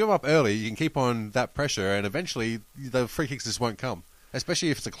you give them up early, you can keep on that pressure, and eventually the free kicks just won't come. Especially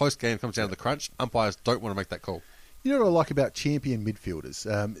if it's a close game, comes down to the crunch, umpires don't want to make that call. You know what I like about champion midfielders?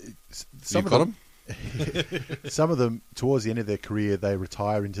 Some of them, towards the end of their career, they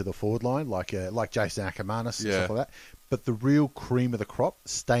retire into the forward line, like Jason Ackermanis and stuff like that. But the real cream of the crop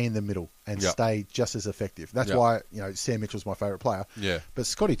stay in the middle and stay just as effective. That's why Sam Mitchell's my favourite player. Yeah. But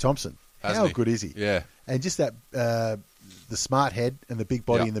Scotty Thompson, How good is he? Yeah. And just that, the smart head and the big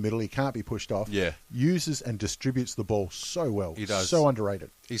body Yeah. in the middle, he can't be pushed off. Yeah. Uses and distributes the ball so well. He does. So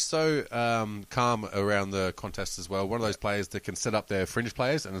underrated. He's so calm around the contest as well. One of those players that can set up their fringe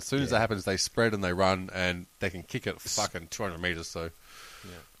players, and as soon as that happens, they spread and they run, and they can kick it fucking 200 metres. So,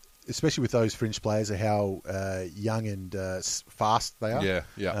 Especially with those fringe players, are how young and fast they are.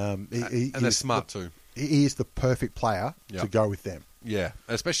 yeah. And And they're smart too. He is the perfect player Yeah. to go with them. Yeah,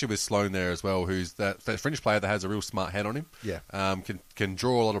 especially with Sloan there as well, who's that fringe player that has a real smart head on him. Yeah. Can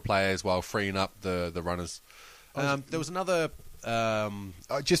draw a lot of players while freeing up the runners. There was another.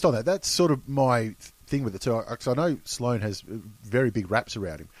 Just on that, that's sort of my thing with it too. Because I know Sloan has very big raps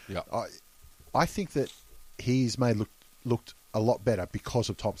around him. Yeah. I think that he's made looked a lot better because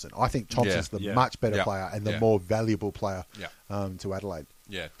of Thompson. I think Thompson's the much better player and the more valuable player to Adelaide.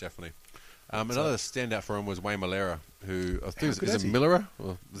 Yeah, definitely. Another standout for him was Wayne Malera, who I think good is is it he? Millera?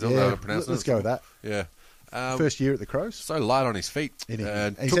 Or is that how to pronounce let's it? go with that. Yeah. First year at the Crows, So light on his feet.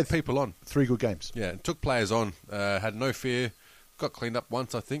 And he's took had people on. 3 good games. Yeah, and took players on. Had no fear. Got cleaned up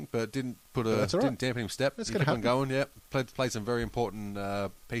once, I think, but didn't That's all right. didn't dampen his step. That's He gonna kept on happen. going. Yeah, played some very important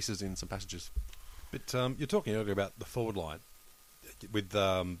pieces in some passages. But you're talking earlier about the forward line with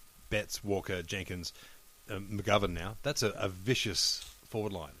Betts, Walker, Jenkins, McGovern now. That's a vicious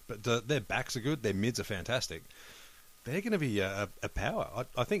forward line. But their backs are good. Their mids are fantastic. They're going to be a power.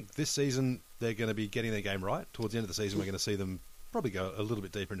 I think this season they're going to be getting their game right. Towards the end of the season, we're going to see them probably go a little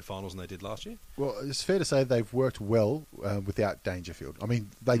bit deeper into finals than they did last year. Well, it's fair to say they've worked well without Dangerfield. I mean,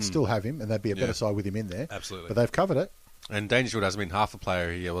 they'd still have him, and they'd be a better side with him in there. Absolutely. But they've covered it. And Dangerfield hasn't been half the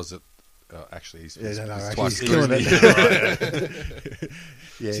player he was at. Actually, he's Actually, twice. he's killing it.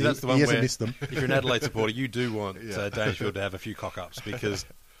 Yeah, See, that's the one he hasn't where missed them. if you're an Adelaide supporter, you do want Dangerfield to have a few cock-ups because,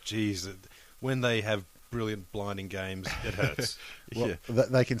 geez, when they have brilliant blinding games, it hurts. Well,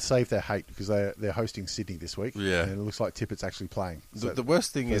 they can save their hate because they're hosting Sydney this week. Yeah. And it looks like Tippett's actually playing. The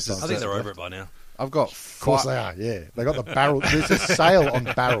worst thing is, First I think time. they're over it by now. I've got. Of course they are, yeah. They got the barrel. There's a sale on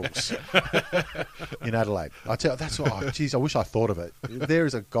barrels in Adelaide. I tell you, that's what. Geez, I wish I thought of it. There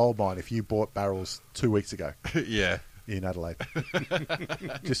is a gold mine if you bought barrels 2 weeks ago Yeah. in Adelaide.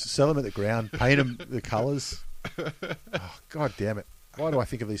 Just sell them at the ground, paint them the colours. Oh, God damn it! Why do I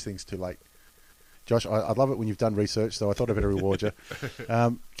think of these things too late? Josh, I love it when you've done research, so I thought I'd better reward you.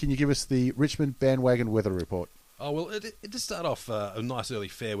 Can you give us the Richmond bandwagon weather report? Oh, well, it did start off a nice early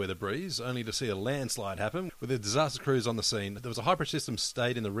fair weather breeze, only to see a landslide happen. With the disaster crews on the scene, there was a high-pressure system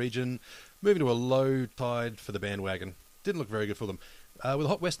stayed in the region, moving to a low tide for the bandwagon. Didn't look very good for them. With a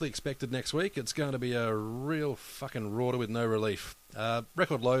hot westerly expected next week, it's going to be a real fucking rorter with no relief.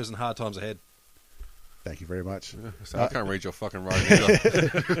 Record lows and hard times ahead. Thank you very much. So I can't read your fucking writing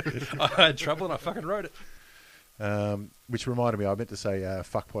either. I had trouble and I fucking wrote it. Which reminded me, I meant to say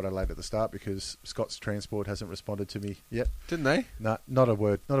fuck Port Adelaide at the start because Scott's Transport hasn't responded to me yet. Didn't they? No, not a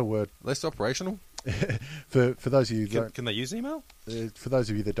word. Not a word. Less operational? For those of you Can they use email? for those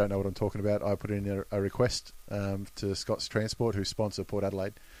of you that don't know what I'm talking about, I put in a request to Scott's Transport, who sponsor Port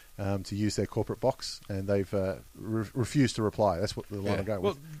Adelaide, to use their corporate box, and they've refused to reply. That's what the line I'm going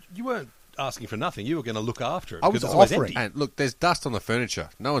Well, with. you weren't asking for nothing. You were going to look after it. I was because it's always offering. empty. And look, there's dust on the furniture.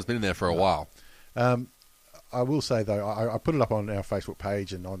 No one's been in there for a while. I will say, though, I put it up on our Facebook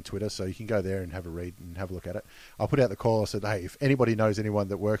page and on Twitter, so you can go there and have a read and have a look at it. I put out the call. I said, hey, if anybody knows anyone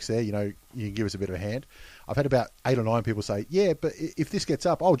that works there, you can give us a bit of a hand. I've had about 8 or 9 people say, yeah, but if this gets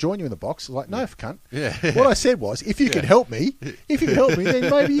up, I'll join you in the box. I'm like, no, cunt. Yeah. What I said was, if you can help me, then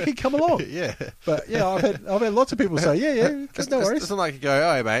maybe you can come along. Yeah. But, yeah, I've had lots of people say, yeah, no worries. It's not like you go,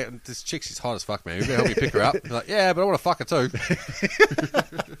 oh, mate, this chick's is hot as fuck, man. You better help me pick her up. You're like, yeah, but I want to fuck her too.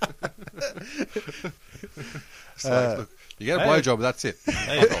 It's like, look, you get a blowjob, but that's it.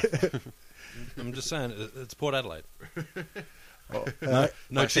 Hey, I'm just saying, it's Port Adelaide.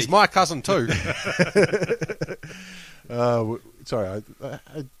 No, she's my cousin too. Sorry,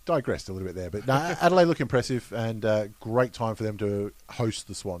 I digressed a little bit there. But no, Adelaide look impressive, and great time for them to host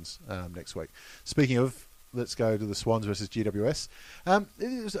the Swans next week. Speaking of, let's go to the Swans versus GWS.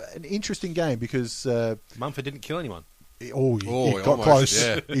 It was an interesting game because... Mumford didn't kill anyone. He he got almost, close.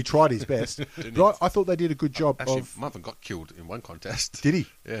 yeah. He tried his best. But I thought they did a good job Actually, of... Muffin got killed in one contest. Did he?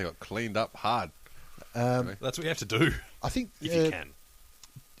 Yeah, he got cleaned up hard. That's what you have to do, I think if you can.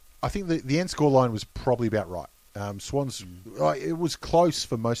 I think the end scoreline was probably about right. Swans, it was close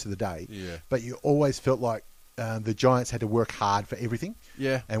for most of the day, Yeah. but you always felt like the Giants had to work hard for everything.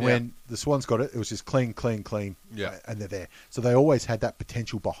 Yeah, And yeah. when the Swans got it, it was just clean, Yeah. and they're there. So they always had that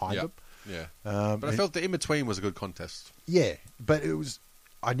potential behind Yeah. them. Yeah. But I and- felt the in-between was a good contest. Yeah, but it was.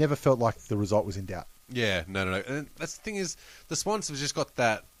 I never felt like the result was in doubt. Yeah, no. And that's the thing is, the Swans have just got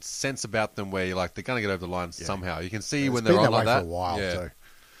that sense about them where you're like, they're going to get over the line somehow. You can see when they're on like that. For a while, so.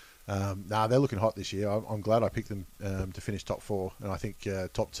 They're looking hot this year. I'm glad I picked them to finish top 4, and I think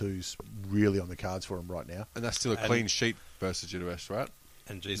top 2's really on the cards for them right now. And that's still a clean sheet versus GWS, right?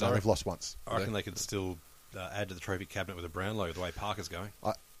 And geez, they've lost once. I reckon they could still add to the trophy cabinet with a Brownlow the way Parker's going.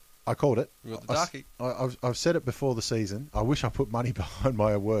 I called it. You got the darkie. I've said it before the season. I wish I put money behind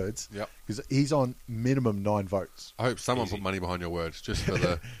my words. Yep. Because he's on minimum 9 votes. I hope someone put money behind your words just for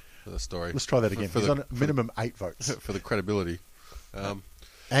the story. Let's try that again. He's on minimum 8 votes. For the credibility.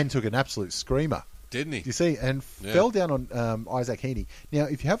 And took an absolute screamer. Didn't he? You see? And fell down on Isaac Heaney. Now,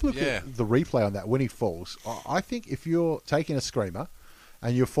 if you have a look at the replay on that, when he falls, I think if you're taking a screamer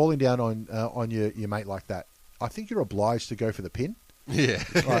and you're falling down on your mate like that, I think you're obliged to go for the pin. Yeah.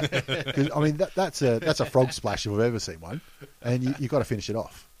 Right? 'Cause, I mean, that's a frog splash if I've ever seen one. And you've got to finish it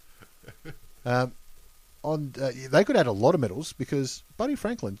off. They could add a lot of medals because Buddy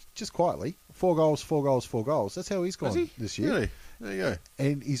Franklin, just quietly, 4 goals, 4 goals, 4 goals. That's how he's gone this year. Really? There you go.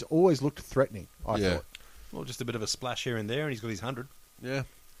 And he's always looked threatening, I thought. Well, just a bit of a splash here and there, and he's got his 100. Yeah.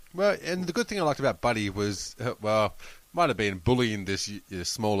 Well, and the good thing I liked about Buddy was, might have been bullying this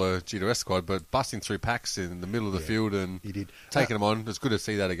smaller GWS squad, but busting through packs in the middle of the field and he did. Taking them on. It's good to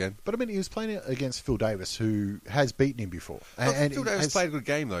see that again. But I mean, he was playing against Phil Davis, who has beaten him before. And Phil Davis played a good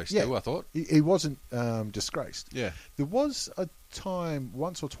game, though, still, I thought. He wasn't disgraced. Yeah. There was a time,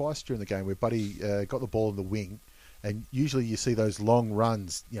 once or twice during the game, where Buddy got the ball in the wing, and usually you see those long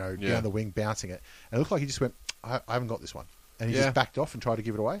runs, down the wing, bouncing it. And it looked like he just went, I haven't got this one. And he just backed off and tried to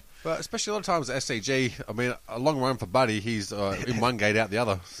give it away. But especially a lot of times at SCG, I mean, a long run for Buddy, he's in one gate out the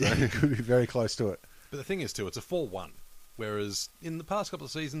other. So. Yeah, he could be very close to it. But the thing is, too, it's a 4-1. Whereas in the past couple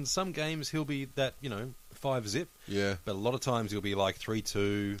of seasons, some games he'll be that, 5-zip. Yeah. But a lot of times he'll be like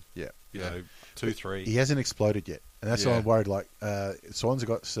 3-2. Yeah. 2-3. He hasn't exploded yet. And that's why I'm worried. Like, Swans have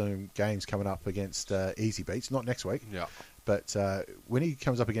got some games coming up against easy beats. Not next week. Yeah. But when he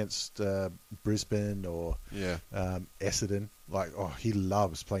comes up against Brisbane or Essendon, he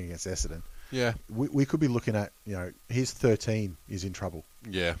loves playing against Essendon. Yeah. We could be looking at, his 13 is in trouble.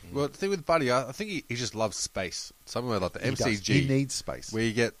 Yeah. Well, the thing with Buddy, I think he just loves space. Somewhere like the MCG. He needs space. Where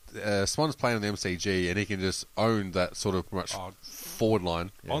you get Swans playing on the MCG and he can just own that sort of much forward line.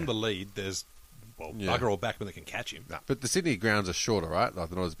 Yeah. On the lead, there's bugger all backmen that can catch him. No. But the Sydney grounds are shorter, right? Like,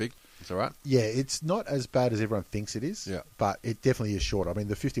 they're not as big. Is that right? Yeah, it's not as bad as everyone thinks it is, but it definitely is shorter. I mean,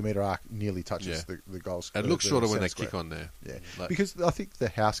 the 50-metre arc nearly touches the goal square. It looks shorter when they kick on there. Yeah, because I think the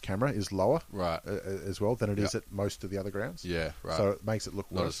house camera is lower as well than it is at most of the other grounds. Yeah, right. So it makes it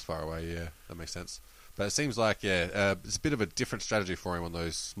look not worse. as far away, that makes sense. But it seems like, it's a bit of a different strategy for him on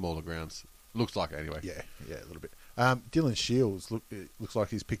those smaller grounds. Looks like it anyway. Yeah, a little bit. Dylan Shields looks like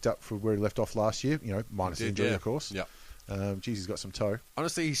he's picked up from where he left off last year, minus the injury, of course. Yep. He's got some toe.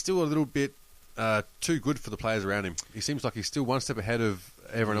 Honestly, he's still a little bit too good for the players around him. He seems like he's still one step ahead of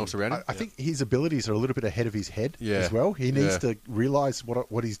everyone else around him. I think his abilities are a little bit ahead of his head as well. He needs to realise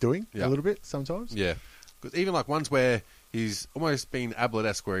what he's doing a little bit sometimes. Yeah. Because even like ones where he's almost been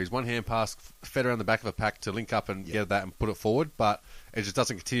Ablett-esque, where he's one hand pass fed around the back of a pack to link up and get that and put it forward, but it just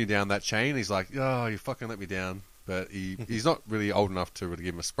doesn't continue down that chain. He's like, oh, you fucking let me down. But he's not really old enough to really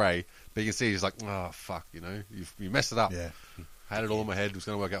give him a spray. But you can see he's like, oh, fuck, you messed it up. Yeah. I had it all in my head. It was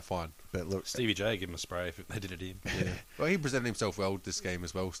going to work out fine. But look, Stevie J gave him a spray if they did it in. Yeah. Well, he presented himself well this game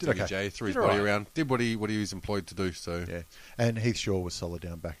as well. Stevie J threw his body around, did what he was employed to do. So and Heath Shaw was solid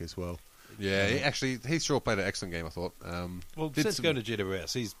down back as well. Yeah, Heath Shaw played an excellent game, I thought. Since going to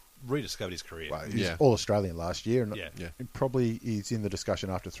GWS, he's rediscovered his career. Well, he was All-Australian last year, and probably he's in the discussion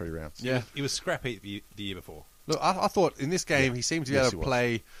after 3 rounds. Yeah, he was scrappy the year before. Look, I thought in this game he seemed to be able to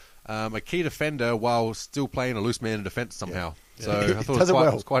play a key defender while still playing a loose man in defence somehow. Yeah. So I thought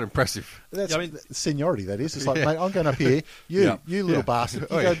it was quite impressive. That's seniority, that is. It's like, mate, I'm going up here. You little bastard.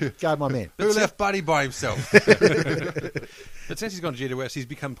 You go guard my man. Who left Buddy by himself? But since he's gone to GWS, he's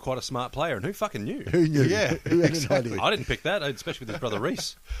become quite a smart player. And who fucking knew? Who knew? Yeah. Who had an idea? I didn't pick that, especially with his brother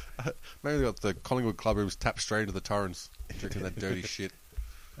Reece. Maybe they got the Collingwood club rooms tapped straight into the Torrens. Drinking that dirty shit.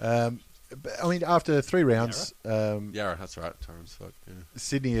 I mean, after 3 rounds... Yarra, that's right. Torrens.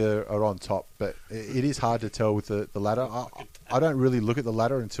 Sydney are on top, but it is hard to tell with the ladder. I don't really look at the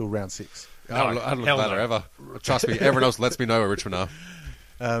ladder until round 6. I don't look at the ladder ever. Trust me, everyone else lets me know where Richmond are.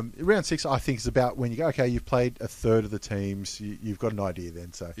 Round 6, I think, is about when you go, okay, you've played a third of the teams, you've got an idea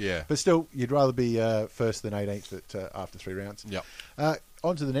then. So but still, you'd rather be first than 18th after 3 rounds. Yep.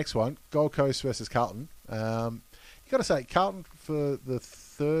 On to the next one, Gold Coast versus Carlton. You've got to say, Carlton for the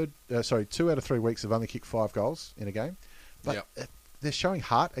 2 out of 3 weeks have only kicked 5 goals in a game. But they're showing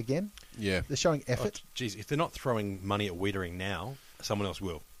heart again. Yeah. They're showing effort. Geez, if they're not throwing money at Wiedering now, someone else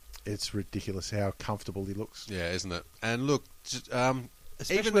will. It's ridiculous how comfortable he looks. Yeah, isn't it? And look,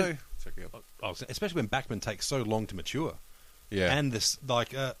 Especially especially when backmen take so long to mature. Yeah. And this,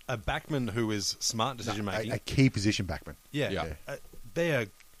 like, a backman who is smart decision making. A key position backman. Yeah. They're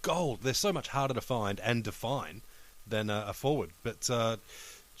gold. They're so much harder to find and define than a forward. But,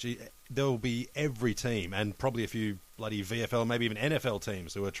 there will be every team and probably a few bloody VFL, maybe even NFL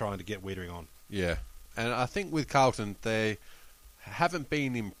teams who are trying to get Wiedering on. Yeah. And I think with Carlton, they haven't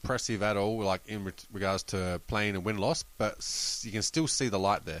been impressive at all, like in regards to playing and win-loss, but you can still see the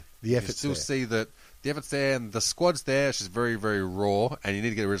light there. The effort's You can still see that the effort's there and the squad's there. It's just very, very raw, and you need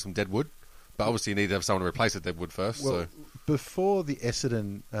to get rid of some Deadwood. But obviously you need to have someone to replace that Deadwood first. Well, before the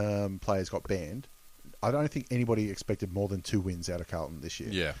Essendon players got banned, I don't think anybody expected more than 2 wins out of Carlton this year.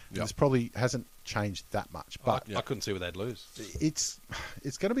 Yeah. And this probably hasn't changed that much. But I couldn't see where they'd lose. It's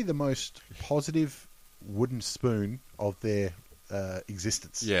going to be the most positive wooden spoon of their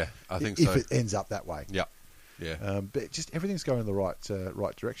existence. Yeah, I think if so. If it ends up that way. Yeah. Yeah. But just everything's going in the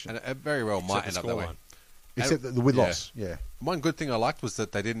right direction. And it very well might end up that way. Except the win loss, yeah. One good thing I liked was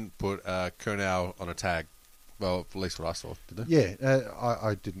that they didn't put Kurnow on a tag. Well, at least what I saw, did they? Yeah,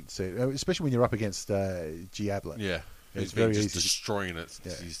 I didn't see it. Especially when you're up against Giablet. Yeah. It's He's been very just easy. destroying it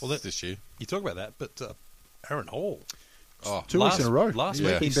this year. You talk about that, but Aaron Hall. Oh, 2 weeks in a row. Last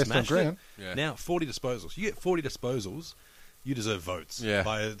Yeah. week he Best on smashed ground. it. Yeah. Now 40 disposals. You get 40 disposals, you deserve votes. Yeah.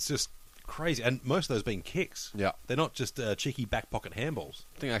 It's just crazy. And most of those being kicks. Yeah. They're not just cheeky back pocket handballs.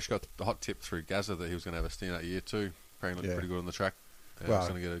 I think I actually got the hot tip through Gazza that he was going to have a standout year too. Apparently looked Yeah. pretty good on the track. Well, he's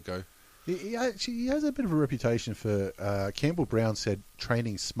going to get a go. He has a bit of a reputation for... Campbell Brown said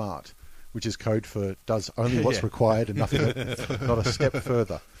training smart, which is code for does only what's Yeah. required and nothing, not a step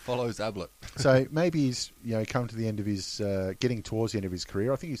further. Follows Ablett. So maybe he's come to the end of his... getting towards the end of his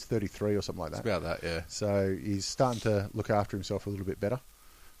career. I think he's 33 or something like It's that. about that, yeah. So he's starting to look after himself a little bit better.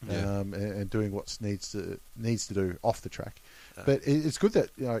 Yeah. And doing what needs to do off the track. But it's good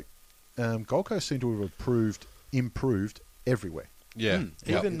that Gold Coast seem to have improved everywhere. Yeah.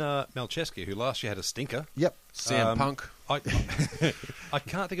 Even Malcheski, who last year had a stinker. Yep. CM Punk. I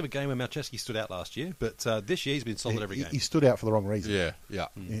can't think of a game where Malcheski stood out last year, but this year he's been solid every game. He stood out for the wrong reason. Yeah, yeah.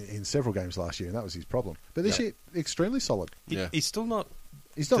 In several games last year, and that was his problem. But this year, extremely solid. Yeah. He's still not.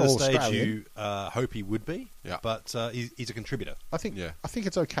 He's not to the all stage Australian. you hope he would be. Yeah. But he's a contributor. I think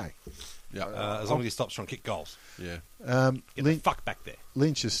it's okay. Yeah. As long as he stops trying to kick goals. Yeah. Get the fuck back there.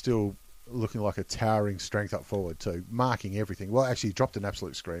 Lynch is still looking like a towering strength up forward too, marking everything. Well, actually, he dropped an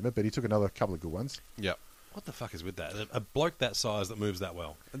absolute screamer, but he took another couple of good ones. Yeah. What the fuck is with that? A bloke that size that moves that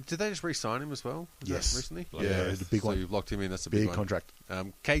well. Did they just re-sign him as well? Was that Yes. recently? Yeah, the big so one. you've locked him in. That's a Big big one. contract.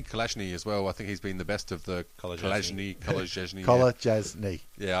 Cade Kalashny as well. I think he's been the best of the Kalashny. Kalashny. Collar, jazz, knee.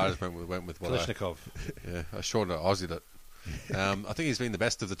 Yeah, I just went with what Kalashnikov. I shortened it. Aussied it. I think he's been the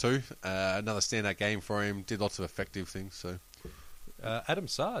best of the two. Another standout game for him. Did lots of effective things. So Adam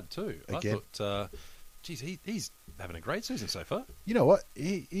Sard too. Again. I thought, he's having a great season so far. You know what?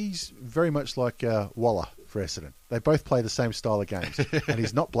 He's very much like Waller for Essendon. They both play the same style of games, and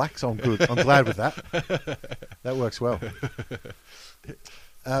he's not black, so I'm good. I'm glad with that. That works well.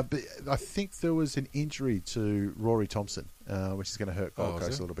 But I think there was an injury to Rory Thompson, which is going to hurt Gold is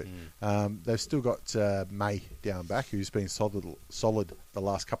Coast a it? little bit. They've still got May down back, who's been solid the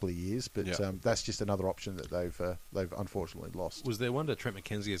last couple of years, but Yeah. that's just another option that they've unfortunately lost. Was there one to Trent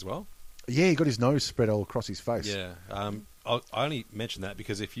McKenzie as well? Yeah, he got his nose spread all across his face. Yeah. I only mention that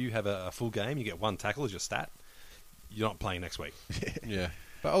because if you have a full game, you get one tackle as your stat. You're not playing next week. yeah.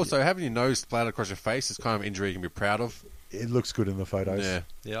 But also having your nose splattered across your face is kind of an injury you can be proud of. It looks good in the photos. Yeah.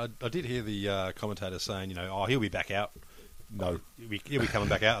 Yeah, I did hear the commentator saying, he'll be back out. No. He'll be coming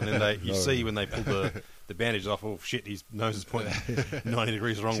back out, and then you No. see when they pull the bandage off. Oh shit, his nose is pointing 90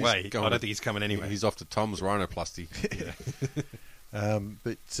 degrees the wrong way. I going don't to- think he's coming anyway. He's off to Tom's rhinoplasty.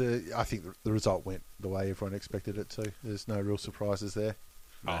 But I think the result went the way everyone expected it to. There's no real surprises there.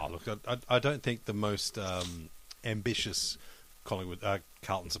 Oh, look, I don't think the most ambitious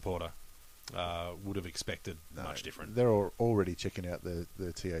Carlton supporter would have expected much different. They're already checking out the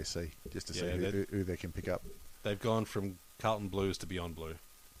TAC just to see Yeah, who they can pick up. They've gone from Carlton Blues to Beyond Blue.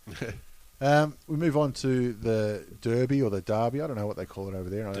 We move on to the Derby or the Derby. I don't know what they call it over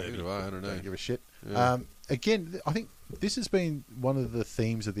there. I Derby. I don't know. give a shit. Yeah. Again, I think this has been one of the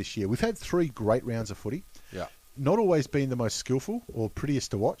themes of this year. We've had 3 great rounds of footy. Yeah. Not always been the most skillful or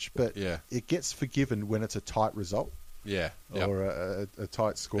prettiest to watch, but Yeah. it gets forgiven when it's a tight result Yeah. Yep. or a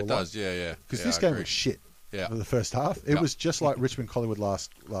tight score. It does, yeah. Because Yeah, this I game agree. was shit Yeah. for the first half. It was just like Richmond Collingwood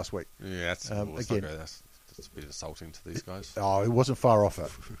last week. Yeah, that's, Again- again, that's a bit insulting to these guys. Oh, it wasn't far off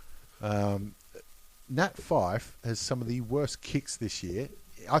it. Nat Fyfe has some of the worst kicks this year.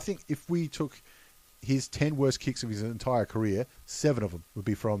 I think if we took his 10 worst kicks of his entire career, 7 of them would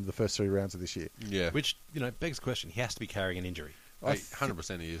be from the first 3 rounds of this year. Yeah. Which, begs the question. He has to be carrying an injury.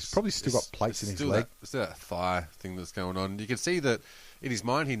 100% he is. Probably still got plates in his leg. It's that thigh thing that's going on. You can see that in his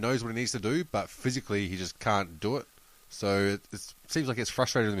mind he knows what he needs to do, but physically he just can't do it. So it seems like it's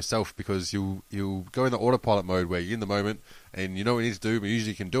frustrating with himself because you'll go in the autopilot mode where you're in the moment and you know what you need to do, but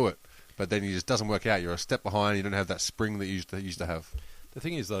usually you can do it. But then it just doesn't work out. You're a step behind. You don't have that spring that you used to have. The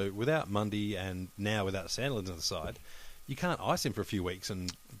thing is, though, without Mundy and now without Sandilands on the side, you can't ice him for a few weeks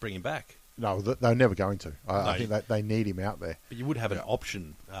and bring him back. No, they're never going to. I think that they need him out there. But you would have an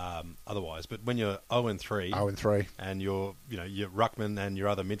option otherwise. But when you're 0-3, and you're ruckman and your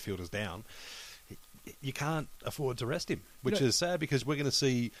other midfielders down, you can't afford to rest him, which is sad because we're going to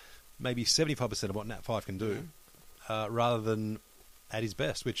see maybe 75% of what Nat Fyfe can do, rather than at his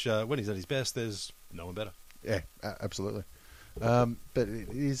best. Which when he's at his best, there's no one better. Yeah, absolutely. But it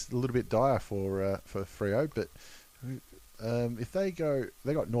is a little bit dire for Freo. But if they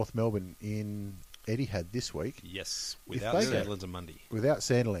got North Melbourne in Etihad this week. Yes, without Sandilands and Mundy. Without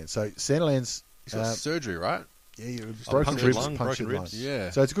Sandilands. So Sandilands, he's got surgery, right? Yeah, broken ribs. Lung. Yeah.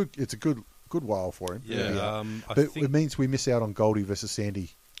 So it's a good while for him. Yeah. But it means we miss out on Goldie versus Sandy,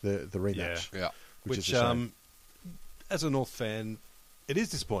 the rematch. Yeah. Which is a shame. As a North fan, it is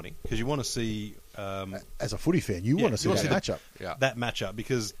disappointing because you want to see. As a footy fan, you want to see that matchup. That matchup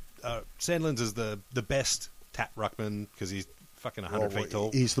because Sandilands is the best tap ruckman because he's fucking 100 feet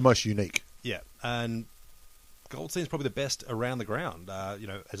tall. He's the most unique. Yeah, and Goldstein's probably the best around the ground.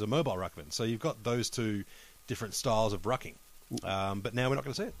 As a mobile ruckman. So you've got those two different styles of rucking. But now we're not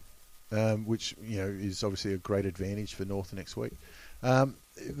going to see it. Which is obviously a great advantage for North next week.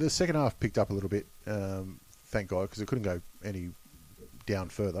 The second half picked up a little bit, thank God, because it couldn't go any down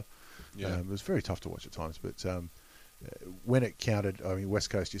further. Yeah. It was very tough to watch at times, but when it counted, I mean, West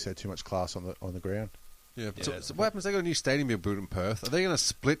Coast just had too much class on the ground. Yeah. So what happens? They got a new stadium being built in Perth. Are they going to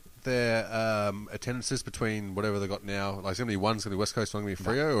split their attendances between whatever they got now? Like, is going to be one's going to be West Coast, one going to be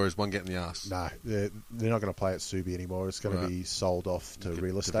Freo, or is one getting the arse? No, they're not going to play at Subi anymore. It's going to be sold off to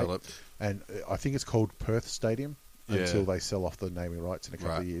real estate, and I think it's called Perth Stadium until they sell off the naming rights in a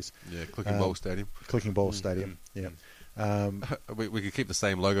couple of years. Yeah, Clicking Bowl Stadium. Clicking Bowl Stadium. Yeah. We could keep the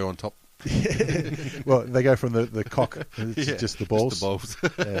same logo on top. Well, they go from the cock to just the balls. Just the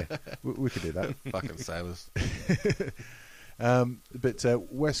balls. Yeah, we could do that. Fucking sailors. But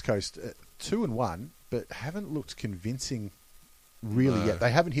West Coast 2-1, but haven't looked convincing really yet. They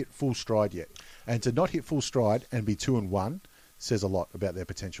haven't hit full stride yet, and to not hit full stride and be 2-1 says a lot about their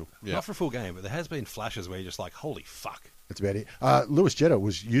potential. Yeah. Not for a full game, but there has been flashes where you're just like, holy fuck. That's about it. Lewis Jetta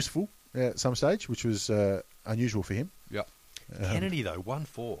was useful at some stage, which was unusual for him. Yep. Kennedy though,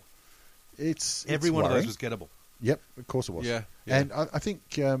 1-4. It's every one worrying. of those was gettable. Yep, of course it was. Yeah. And I think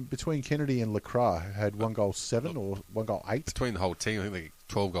between Kennedy and Lacroix had 1 goal 7 or 1 goal 8. Between the whole team, I think they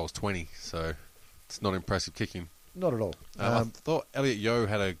 12 goals 20. So it's not impressive kicking. Not at all. I thought Elliot Yeo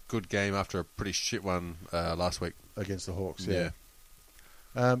had a good game after a pretty shit one last week against the Hawks. Yeah.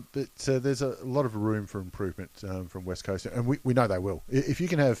 But there's a lot of room for improvement from West Coast, and we know they will. If you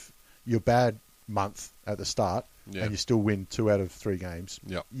can have your bad month at the start and you still win 2 out of 3 games,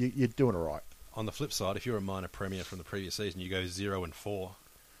 you're doing all right. On the flip side, if you're a minor premier from the previous season, you go 0-4,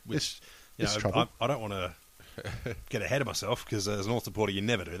 which trouble. I don't want to get ahead of myself because as an North supporter, you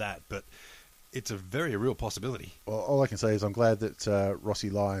never do that, but it's a very real possibility. Well, all I can say is I'm glad that Rossi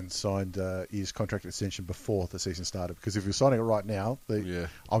Lyons signed his contract extension before the season started, because if you're signing it right now,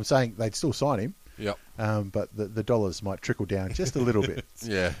 I'm saying they'd still sign him. Yep. But the dollars might trickle down just a little bit.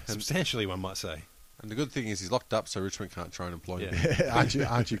 Yeah. Substantially, one might say. And the good thing is he's locked up, so Richmond can't try and employ him. Yeah.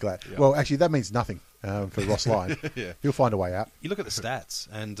 aren't you glad? Yep. Well, actually, that means nothing for Ross Lyon. He'll find a way out. You look at the stats,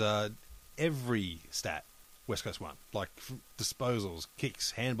 and every stat West Coast won, like disposals,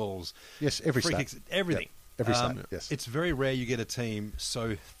 kicks, handballs, every free stat. kicks, everything. Yep. Every stat, yes. It's very rare you get a team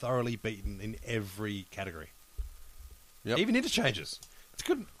so thoroughly beaten in every category. Yep. Even interchanges. It's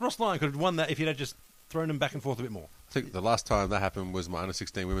good. Ross Lyon could have won that if he'd had just thrown them back and forth a bit more. I think the last time that happened was my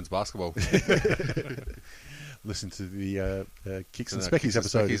under-16 women's basketball. Listen to the Kicks and Speckies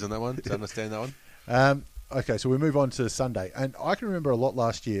episode. Speckies on that one. To understand that one. Okay, so we move on to Sunday. And I can remember a lot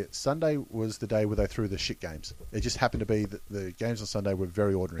last year. Sunday was the day where they threw the shit games. It just happened to be that the games on Sunday were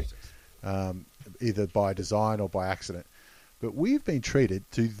very ordinary, either by design or by accident. But we've been treated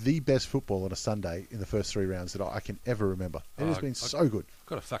to the best football on a Sunday in the first 3 rounds that I can ever remember. It has been so good. I've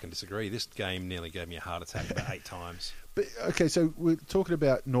got to fucking disagree. This game nearly gave me a heart attack about 8 times. But okay, so we're talking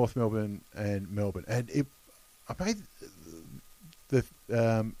about North Melbourne and Melbourne, and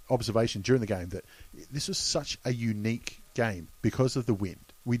the observation during the game that this was such a unique game because of the wind.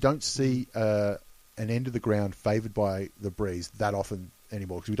 We don't see an end of the ground favoured by the breeze that often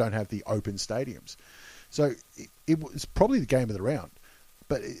anymore because we don't have the open stadiums. So it was probably the game of the round.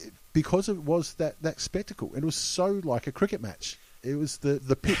 But because it was that spectacle, it was so like a cricket match. It was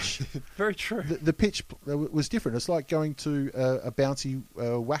the pitch. Very true. The pitch was different. It's like going to a bouncy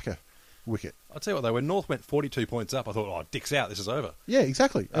whacker wicket. I'll tell you what, though, when North went 42 points up, I thought, oh, Dick's out, this is over. Yeah,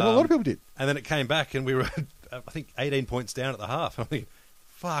 exactly. And a lot of people did. And then it came back and we were, I think, 18 points down at the half. I'm thinking,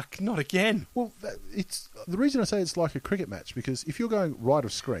 fuck, not again. Well, it's the reason I say it's like a cricket match, because if you're going right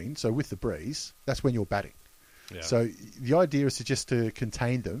of screen, so with the breeze, that's when you're batting. Yeah. So the idea is to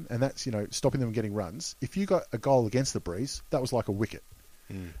contain them, and that's, stopping them getting runs. If you got a goal against the breeze, that was like a wicket.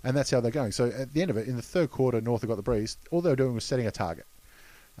 And that's how they're going. So at the end of it, in the third quarter, North had got the breeze. All they were doing was setting a target.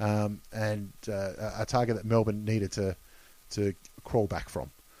 And a target that Melbourne needed to crawl back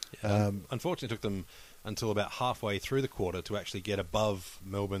from. Unfortunately, it took them until about halfway through the quarter to actually get above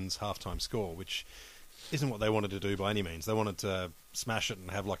Melbourne's halftime score, which isn't what they wanted to do by any means. They wanted to smash it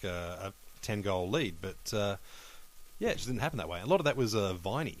and have like a 10-goal lead, but it just didn't happen that way. A lot of that was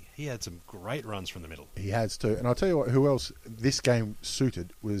Viney. He had some great runs from the middle. He has too. And I'll tell you what, who else this game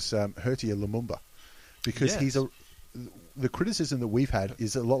suited was Hertia Lumumba, because the criticism that we've had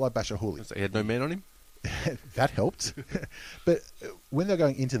is a lot like Bachar Houli. So he had no man on him? That helped. But when they're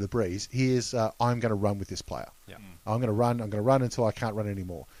going into the breeze, he is, I'm going to run with this player. Yeah. I'm going to run until I can't run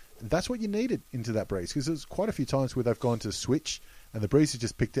anymore. That's what you needed into that breeze, because there's quite a few times where they've gone to switch and the breeze has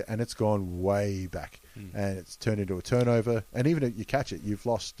just picked it and it's gone way back and it's turned into a turnover. And even if you catch it, you've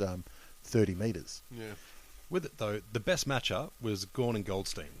lost 30 metres. Yeah. With it, though, the best matchup was Gawn and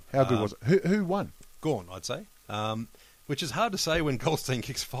Goldstein. How good was it? Who won? Gawn, I'd say. Which is hard to say when Goldstein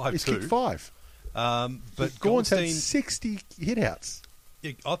kicks 5-2. He's kicked 5. But Gawn's Goldstein, had 60 hit-outs.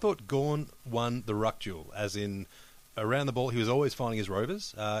 I thought Gawn won the ruck duel, as in around the ball, he was always finding his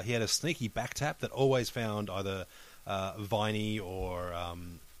rovers. He had a sneaky back tap that always found either Viney or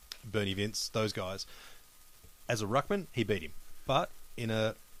Bernie Vince, those guys. As a ruckman, he beat him. But in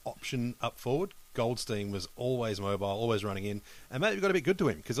a option up forward, Goldstein was always mobile, always running in. And maybe got a bit good to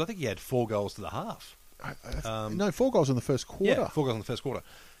him, because I think he had 4 goals to the half. 4 goals in the first quarter. Yeah, 4 goals in the first quarter.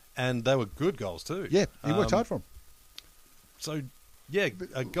 And they were good gols too. Yeah, he worked hard for them. So,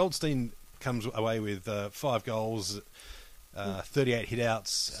 Goldstein comes away with 5 goals, 38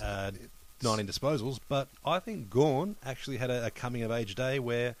 hit-outs, 19 disposals. But I think Gawn actually had a coming-of-age day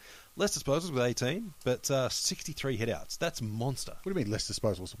where less disposals with 18, but 63 hit-outs. That's monster. What do you mean less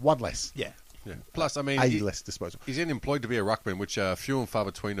disposals? 1 less. Yeah. Yeah. Plus, I mean, less disposal. He's employed to be a ruckman, which few and far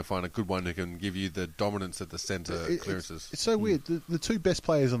between to find a good one who can give you the dominance at the centre clearances. It's so weird. The 2 best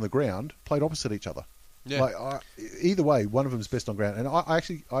players on the ground played opposite each other. Yeah. Either way, one of them's best on ground. And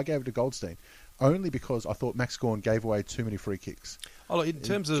I gave it to Goldstein only because I thought Max Gawn gave away too many free kicks. Oh, look,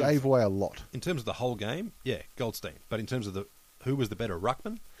 gave away a lot. In terms of the whole game, Goldstein. But in terms of who was the better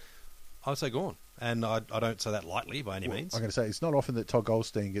ruckman, I'd say Gawn. And I don't say that lightly by any means. I'm going to say it's not often that Todd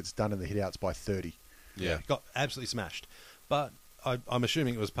Goldstein gets done in the hit-outs by 30. Yeah. Got absolutely smashed. But I'm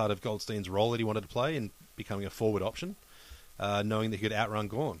assuming it was part of Goldstein's role that he wanted to play in becoming a forward option, knowing that he could outrun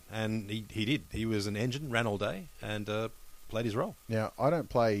Gawn. And he did. He was an engine, ran all day, and played his role. Now, I don't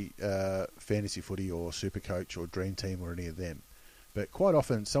play fantasy footy or Supercoach or Dream Team or any of them. But quite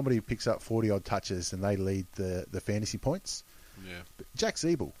often, somebody picks up 40-odd touches and they lead the fantasy points. Yeah. But Jack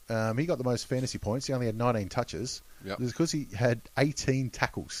Zeeble, he got the most fantasy points. He only had 19 touches. Yep. It was because he had 18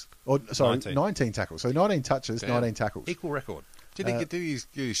 tackles. 19 tackles. So 19 touches, 19 tackles. Equal record. Did he get his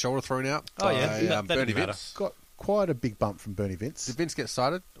shoulder thrown out by Bernie Vince? Got quite a big bump from Bernie Vince. Did Vince get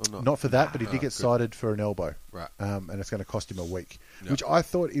cited or not? Not for that, but he did get cited for an elbow. Right. And it's going to cost him a week, Yep. which I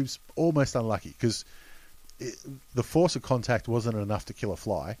thought he was almost unlucky because the force of contact wasn't enough to kill a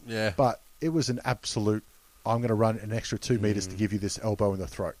fly. Yeah. But it was an absolute, I'm going to run an extra 2 metres to give you this elbow in the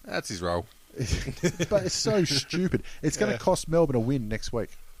throat. That's his role. But it's so stupid. It's going to cost Melbourne a win next week.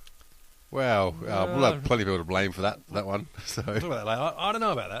 Well, we'll have plenty of people to blame for that one. So We'll talk about that later. I don't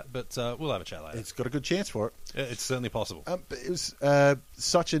know about that, but we'll have a chat later. It's got a good chance for it. It's certainly possible. But it was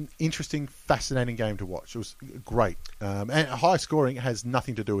such an interesting, fascinating game to watch. It was great. And high scoring has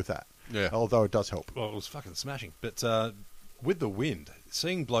nothing to do with that. Yeah. Although it does help. Well, it was fucking smashing. But with the wind,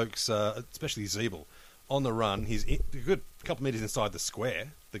 seeing blokes, especially Zeeble, on the run, he's a good couple of metres inside the square,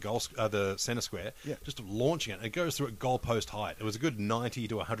 the centre square, just launching it. And it goes through at goalpost height. It was a good 90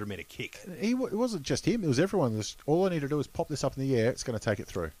 to 100 metre kick. It wasn't just him. It was everyone. All I need to do is pop this up in the air. It's going to take it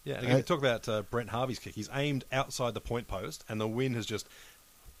through. Yeah, and again, talk about Brent Harvey's kick. He's aimed outside the point post, and the wind has just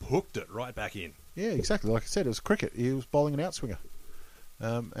hooked it right back in. Yeah, exactly. Like I said, it was cricket. He was bowling an outswinger.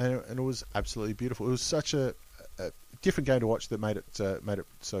 and it was absolutely beautiful. It was such a different game to watch that made it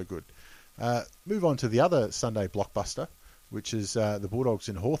so good. Move on to the other Sunday blockbuster, which is the Bulldogs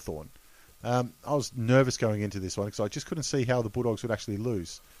in Hawthorn. I was nervous going into this one because I just couldn't see how the Bulldogs would actually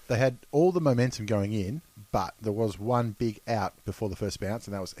lose. They had all the momentum going in, but there was one big out before the first bounce,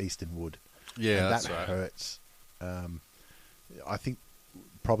 and that was Easton Wood. Yeah, and that's that right. hurts. I think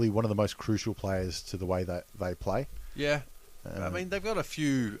probably one of the most crucial players to the way that they play. Yeah. I mean, they've got a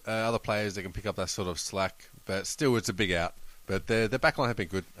few other players that can pick up that sort of slack, but still it's a big out. But their backline have been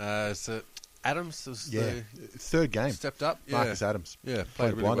good. So Adams was the third game. Stepped up. Yeah. Marcus Adams. Yeah,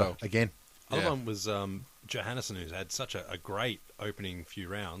 played really blinder well. again. Other Yeah. one was Johannesson, who's had such a great opening few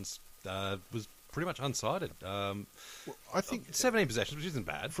rounds, was pretty much unsighted. I think 17 possessions, which isn't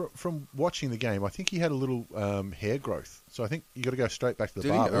bad. from watching the game, I think he had a little hair growth. So I think you got to go straight back to the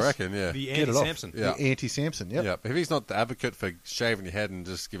Did he? barbers. I reckon, yeah. The Get it off. anti-Samson. Yeah. The anti-Samson, yep. Yeah, if he's not the advocate for shaving your head and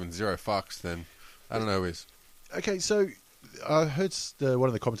just giving zero fucks, then I don't know who is. Okay, so I heard one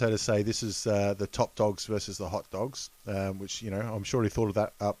of the commentators say this is the top dogs versus the hot dogs, which, I'm sure he thought of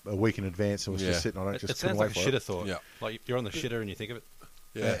that up a week in advance and was just sitting on it. It Just sounds couldn't like wait a for it. shitter thought. Yeah. Like you're on the shitter and you think of it,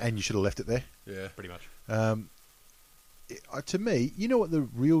 Yeah, And you should have left it there. yeah. pretty much. To me, you know what the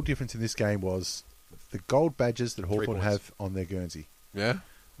real difference in this game was? The gold badges that 3 Hawthorn points. have on their Guernsey. Yeah?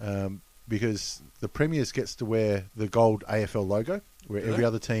 Because the Premiers gets to wear the gold AFL logo, where Do they? every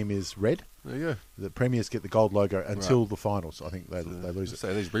other team is red. There you go. The Premiers get the gold logo until the finals. I think they lose it.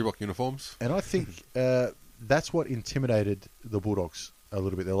 So these Reebok uniforms. And I think that's what intimidated the Bulldogs a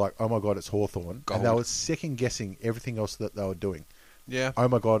little bit. They're like, oh my God, it's Hawthorn. Gold. And they were second-guessing everything else that they were doing. Yeah. Oh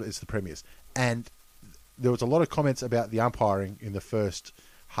my God, it's the Premiers. And there was a lot of comments about the umpiring in the first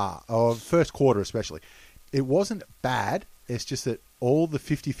quarter especially. It wasn't bad. It's just that all the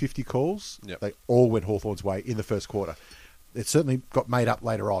 50-50 calls, Yep. they all went Hawthorn's way in the first quarter. It certainly got made up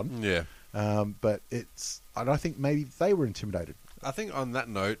later on. Yeah. But I don't think maybe they were intimidated. I think on that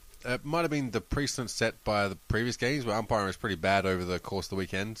note, it might have been the precedent set by the previous games where umpiring was pretty bad over the course of the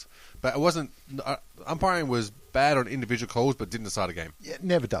weekend. But it wasn't... umpiring was bad on individual calls but didn't decide a game. Yeah, it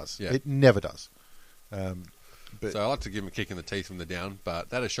never does. Yeah. It never does. But So I like to give him a kick in the teeth when they're down, but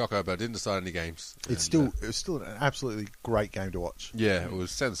that is shocker, but it didn't decide any games. it's And, still an absolutely great game to watch. yeah, it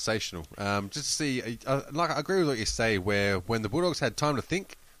was sensational. Just to see, I agree with what you say, where when the Bulldogs had time to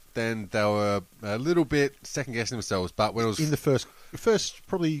think, then they were a little bit second-guessing themselves, but when it was... In the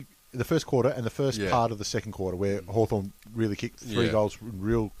probably the first quarter and the first part of the second quarter, where Hawthorn really kicked 3 goals in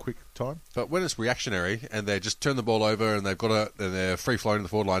real quick time. But when it's reactionary and they just turn the ball over and and they're free flowing in the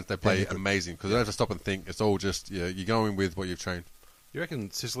forward lines, they play amazing because they don't have to stop and think. It's all just you're going with what you've trained. You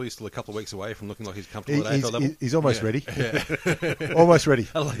reckon Sicily's still a couple of weeks away from looking like he's comfortable at AFL level? He's almost Yeah. ready. Almost ready.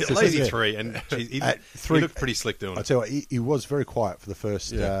 A lazy 3, and he At 3 looked pretty slick doing I it. tell you what, he was very quiet for the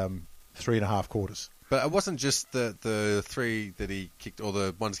first Yeah. 3.5 quarters. But it wasn't just the 3 that he kicked, or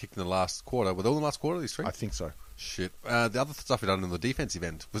the ones kicked in the last quarter. Were they all in the last quarter, these 3? I think so. Shit. The other stuff he done on the defensive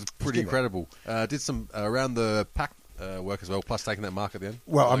end was pretty good, incredible. Did some around the pack work as well, plus taking that mark at the end.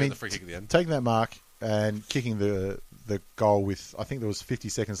 Well, I mean, the free kick at the end. taking that mark and kicking the goal with, I think there was 50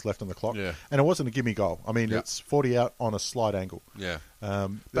 seconds left on the clock. Yeah. And it wasn't a gimme goal. I mean, Yeah. it's 40 out on a slight angle. Yeah.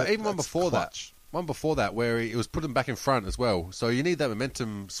 But even one that's before clutch. one before that, where it was putting back in front as well. So you need that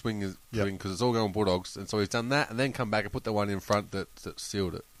momentum swing because it's all going Bulldogs, and so he's done that, and then come back and put the one in front that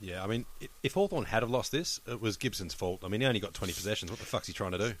sealed it. Yeah, I mean, if Hawthorn had have lost this, it was Gibson's fault. I mean, he only got 20 possessions. What the fuck's he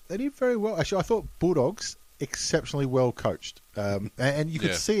trying to do? They did very well. Actually, I thought Bulldogs exceptionally well coached. And you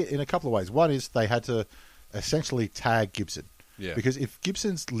could Yeah. see it in a couple of ways. One is they had to essentially tag Gibson. Yeah. Because if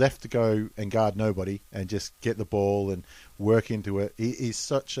Gibson's left to go and guard nobody and just get the ball and work into it, he's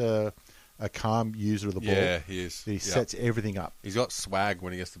such a calm user of the ball. Yeah, he is. He Yeah. sets everything up. He's got swag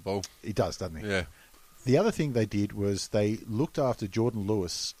when he gets the ball. He does, doesn't he? Yeah. The other thing they did was they looked after Jordan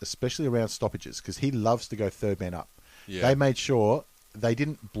Lewis, especially around stoppages, because he loves to go third man up. Yeah. They made sure they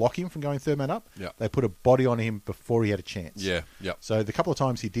didn't block him from going third man up. Yeah. They put a body on him before he had a chance. Yeah. Yep. So the couple of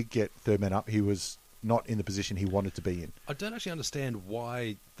times he did get third man up, he was not in the position he wanted to be in. I don't actually understand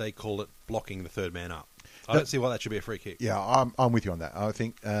why they call it blocking the third man up. I don't see why that should be a free kick. Yeah, I'm with you on that. I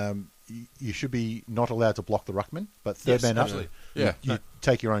think you should be not allowed to block the ruckman, but third Yes, man up, absolutely. Yeah. you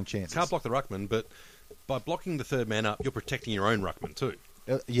take your own chances. Can't block the ruckman, but by blocking the third man up, you're protecting your own ruckman too.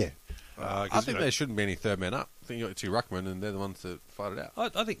 Yeah. 'Cause, I think you know, there shouldn't be any third man up. I think you got 2 ruckmen, and they're the ones that fight it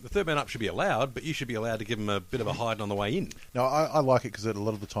out. I think the third man up should be allowed, but you should be allowed to give them a bit of a hiding on the way in. No, I like it because a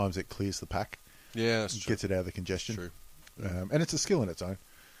lot of the times it clears the pack, Yeah, that's true. gets it out of the congestion. True. And it's a skill in its own.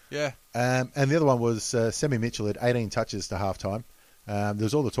 Yeah. And the other one was Semi Mitchell had 18 touches to halftime.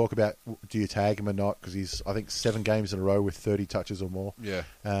 There's all the talk about do you tag him or not, because he's, I think, 7 games in a row with 30 touches or more. Yeah.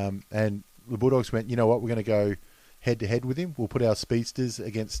 And the Bulldogs went, you know what, we're going to go head-to-head with him. We'll put our speedsters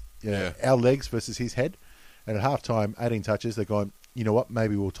against our legs versus his head. And at half-time, 18 touches, they're going, you know what,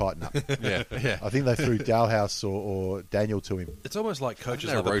 maybe we'll tighten up. Yeah. I think they threw Dalhouse or Daniel to him. It's almost like coaches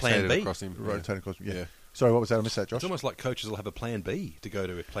They have a plan rotated B. across him. Rotated across him, Yeah. Sorry, what was that? I missed that, Josh. It's almost like coaches will have a plan B to go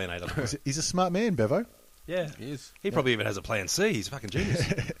to if plan A doesn't work. He's a smart man, Bevo. Yeah. He is. He probably even has a plan C. He's a fucking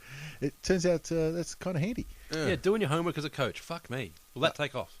genius. It turns out that's kind of handy. Yeah, doing your homework as a coach. Fuck me. Will that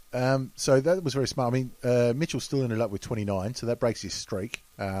take off? So that was very smart. I mean, Mitchell still ended up with 29, so that breaks his streak,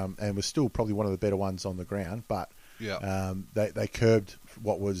 and was still probably one of the better ones on the ground. But they curbed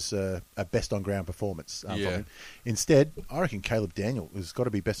what was a best on ground performance. From him. Instead, I reckon Caleb Daniel has got to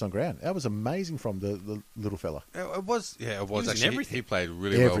be best on ground. That was amazing from the little fella. It was. Yeah, it was. He was in Actually, everything. he played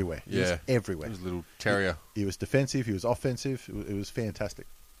really well. Everywhere. He was everywhere. He was a little terrier. He was defensive. He was offensive. It was fantastic.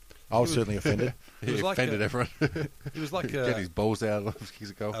 I was certainly offended. He was like offended everyone. He was like Get his balls out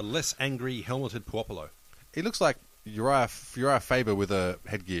years ago. a less angry, helmeted Puopolo. He looks like Uriah Faber with a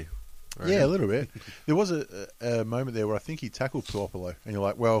headgear. Yeah, a little bit. There was a moment there where I think he tackled Puopolo, and you're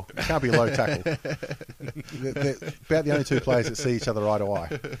like, well, it can't be a low tackle. They're about the only 2 players that see each other eye to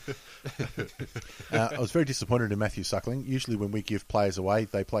eye. I was very disappointed in Matthew Suckling. Usually when we give players away,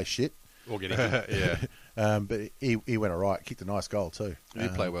 they play shit. Or get injured. Yeah. But he went all right. Kicked a nice goal too. He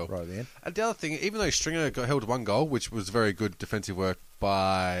did play well. Right at the end. And the other thing, even though Stringer held 1 goal, which was very good defensive work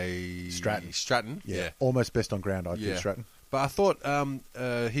by Stratton. Yeah. Almost best on ground, I'd give Stratton. But I thought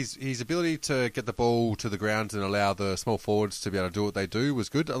his ability to get the ball to the ground and allow the small forwards to be able to do what they do was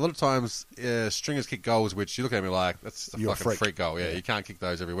good. A lot of times, Stringers kick goals, which you look at me like, that's a You're fucking a freak goal. Yeah, you can't kick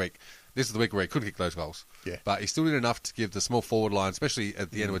those every week. This is the week where he couldn't kick those goals. Yeah. But he still did enough to give the small forward line, especially at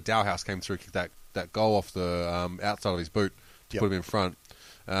the end where Dalhouse came through, kicked that goal off the outside of his boot to put him in front.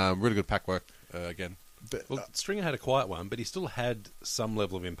 Really good pack work again. But, Well, Stringer had a quiet one, but he still had some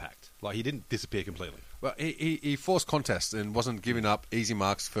level of impact. Like, he didn't disappear completely. Well, he forced contests and wasn't giving up easy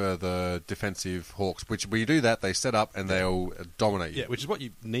marks for the defensive Hawks, which when you do that, they set up and they'll dominate you. Yeah, which is what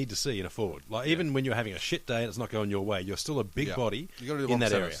you need to see in a forward. Like, even when you're having a shit day and it's not going your way, you're still a big body You gotta do in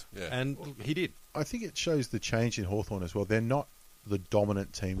that 1%. area. Yeah. And he did. I think it shows the change in Hawthorn as well. They're not the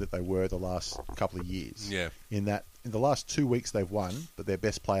dominant team that they were the last couple of years. Yeah. In that, in the last 2 weeks they've won, but their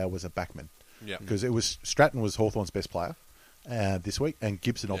best player was a backman. Yeah. Because it was Stratton was Hawthorn's best player this week, and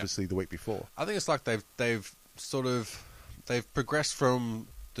Gibson obviously the week before. I think it's like they've progressed from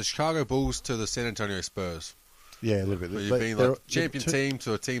the Chicago Bulls to the San Antonio Spurs. Yeah, a little bit. Where you've been like champion team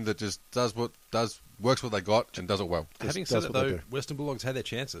to a team that just works what they got and does it well. Having said that, though, Western Bulldogs had their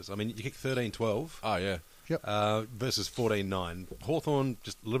chances. I mean, you kick 13-12 Oh yeah. versus 14-9. Hawthorn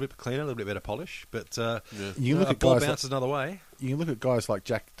just a little bit cleaner, a little bit better polish, but You look at ball guys bounces another way. You can look at guys like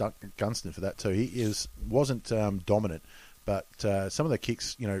Jack Gunston for that too. He wasn't dominant, but some of the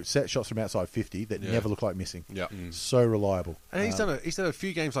kicks, set shots from outside 50 that never look like missing. Yeah. So reliable. And he's done a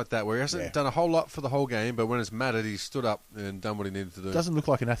few games like that where he hasn't done a whole lot for the whole game, but when it's mattered, he's stood up and done what he needed to do. Doesn't look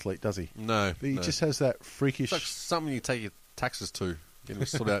like an athlete, does he? No. But he just has that freakish. It's like something you take your taxes to. Getting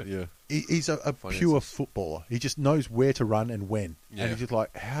sort out your. He's a finances. pure footballer. He just knows where to run and when. Yeah. And he's just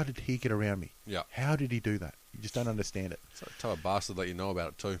like, how did he get around me? Yeah. How did he do that? You just don't understand it. So tell a bastard that you know about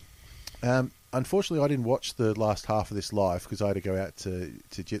it too. Unfortunately, I didn't watch the last half of this live because I had to go out to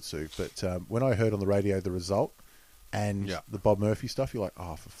Jitsu. But when I heard on the radio the result and the Bob Murphy stuff, you're like,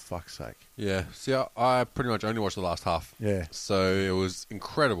 oh, for fuck's sake. Yeah. See, I pretty much only watched the last half. Yeah. So it was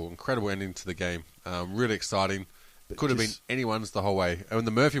incredible ending to the game. Really exciting. Could have been anyone's the whole way. And when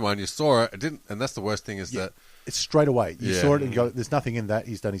the Murphy one, you saw it didn't, and that's the worst thing is that it's straight away. You saw it and you go, there's nothing in that.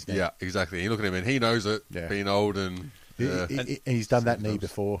 He's done his knee. Yeah, exactly. And you look at him and he knows it, being old and and he's done that knee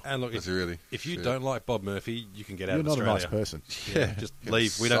before. And look, if you don't like Bob Murphy, you can get out of Australia. You're not a nice person. Yeah, just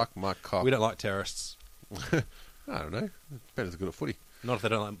leave. We suck my cock. We don't like terrorists. I don't know. Depends good at footy. Not if they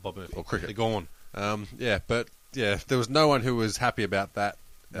don't like Bob Murphy. Or cricket. They're gone. There was no one who was happy about that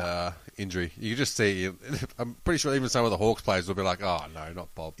injury. You could just see. I'm pretty sure even some of the Hawks players will be like, "Oh no,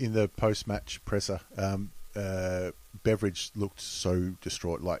 not Bob." In the post-match presser, Beveridge looked so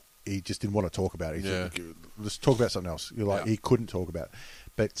distraught. Like he just didn't want to talk about it. He said, let's talk about something else. You're like he couldn't talk about it.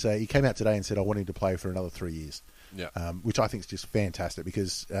 But he came out today and said, "I want him to play for another 3 years." Yeah. Which I think is just fantastic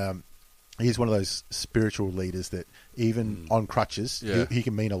because he's one of those spiritual leaders that even on crutches, he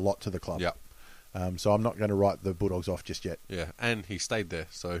can mean a lot to the club. Yeah. So I'm not going to write the Bulldogs off just yet. Yeah, and he stayed there,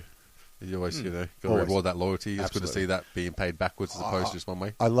 so you always, got to Always. reward that loyalty. It's Absolutely. good to see that being paid backwards as opposed to just one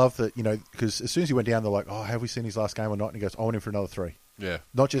way. I love that, because as soon as he went down, they're like, "Oh, have we seen his last game or not?" And he goes, "I want him for another 3." Yeah.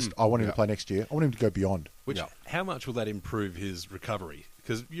 Not just, I want him to play next year. I want him to go beyond. How much will that improve his recovery?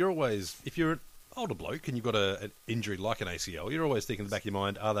 Because you're always, if you're an older bloke and you've got an injury like an ACL, you're always thinking in the back of your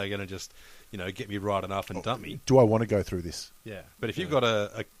mind, are they going to just, get me right enough and dump me? Do I want to go through this? Yeah. But if you've got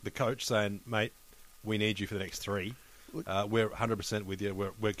the coach saying, mate, we need you for the next 3, we're 100% with you.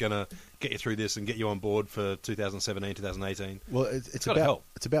 We're going to get you through this and get you on board for 2017, 2018. Well, it's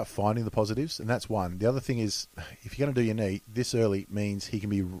about finding the positives, and that's one. The other thing is, if you're going to do your knee this early, means he can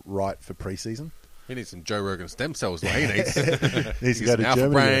be right for pre-season. He needs some Joe Rogan stem cells. Like he needs. Needs to go to Alpha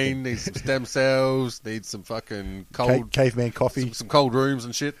Germany. Brain, needs some stem cells. Needs some fucking cold caveman coffee, some cold rooms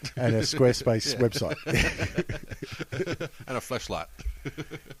and shit, and a Squarespace website, and a fleshlight.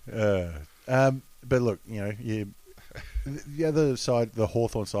 But look, the other side, the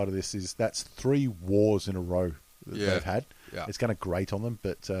Hawthorn side of this is that's 3 wars in a row that they've had. Yeah. It's going to grate on them,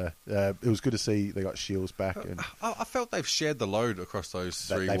 but it was good to see they got Shields back. And I felt they've shared the load across those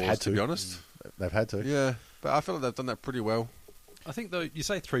 3 wars, had to be honest. They've had to. Yeah, but I feel like they've done that pretty well. I think, though, you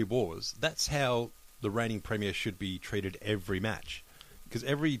say 3 wars, that's how the reigning premier should be treated every match. Because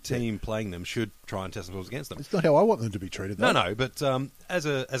every team playing them should try and test themselves against them. It's not how I want them to be treated, though. No, but as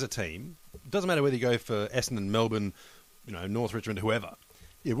a team, it doesn't matter whether you go for Essendon, Melbourne, North Richmond, whoever.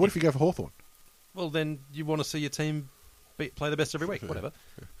 Yeah, what if you go for Hawthorn? Well, then you want to see your team play the best every week, whatever.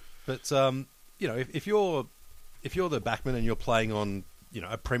 But if you're the backman and you're playing on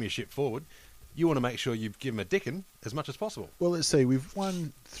a premiership forward, you want to make sure you give him a dickin' as much as possible. Well, let's see. We've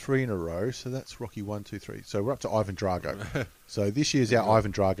won 3 in a row, so that's Rocky 1, 2, 3. So we're up to Ivan Drago. So this year's our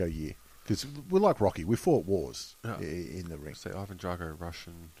Ivan Drago year. Because we're like Rocky. We fought wars in the ring. Say Ivan Drago,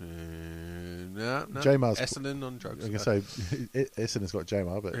 Russian. No. J-Mar's Essendon on drugs. I'm going to say Essendon's got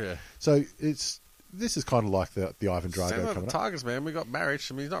J-Mar, but... Yeah. So this is kind of like the Ivan Drago Same coming up. Tigers, man. We got married.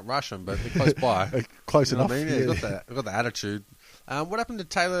 I mean, he's not Russian, but they're close by. Close enough. I mean, he's got the attitude. What happened to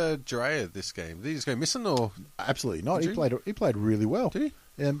Taylor Duryea this game? Did he just go missing, or absolutely not? He played really well. Did he?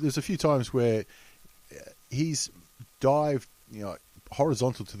 There's a few times where he's dived,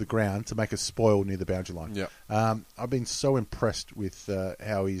 horizontal to the ground to make a spoil near the boundary line. Yeah. I've been so impressed with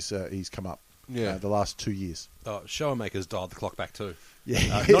how he's come up. Yeah. The last 2 years. Showmaker's dialed the clock back too.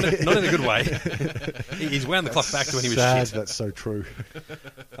 Yeah. Not in a good way. He's wound the clock back to when he was sad, shit. That's so true.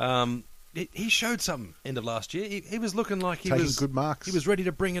 He showed something end of last year. He was looking like he taking was good marks. He was ready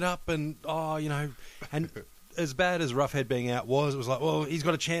to bring it up, and and as bad as Roughhead being out was, it was like, well, he's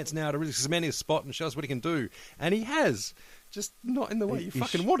got a chance now to really cement his spot and show us what he can do, and he has, just not in the way you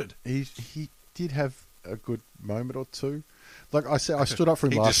fucking wanted. He did have a good moment or two. Like I said, I stood up for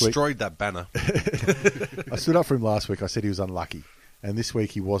him last week. He destroyed that banner. I stood up for him last week. I said he was unlucky, and this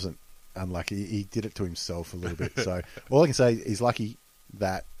week he wasn't unlucky. He did it to himself a little bit. So all I can say is he's lucky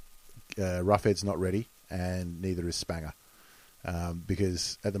that Roughhead's not ready, and neither is Spanger.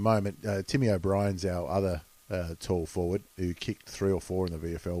 Because at the moment, Timmy O'Brien's our other tall forward who kicked 3 or 4 in the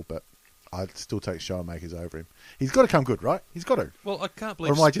VFL, but I'd still take Showmakers over him. He's got to come good, right? He's got to. Well, I can't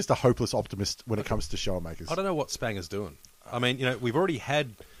believe... Or am I just a hopeless optimist when it comes to Showmakers? I don't know what Spanger's doing. I mean, we've already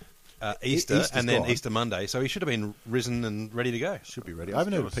had Easter Easter's and then gone. Easter Monday, so he should have been risen and ready to go. Should be ready. I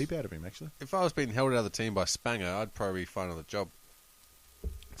haven't heard a peep out of him, actually. If I was being held out of the team by Spanger, I'd probably find another job.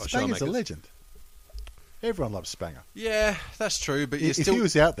 Spanger's a legend. Everyone loves Spanger. Yeah, that's true, but If he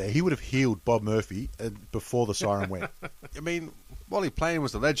was out there, he would have healed Bob Murphy before the siren went. I mean, Wally Plain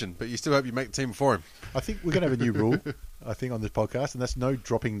was the legend, but you still hope you make the team before him. I think we're going to have a new rule, I think, on this podcast, and that's no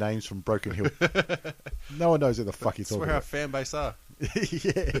dropping names from Broken Hill. No one knows who the fuck you're That's talking where our about. fan base are.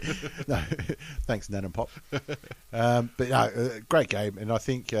 Yeah. No, thanks, Nan and Pop. But no, great game, and I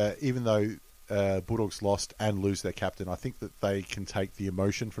think even though Bulldogs lost and lose their captain, I think that they can take the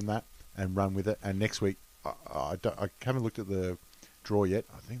emotion from that and run with it. And next week, I haven't looked at the draw yet.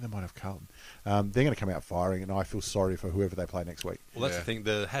 I think they might have Carlton. They're going to come out firing, and I feel sorry for whoever they play next week. Well, that's the thing.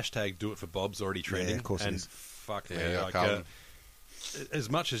 The hashtag Do It For Bob's already trending. Yeah, of course and it is. Fuck me. Yeah, like, Carlton. as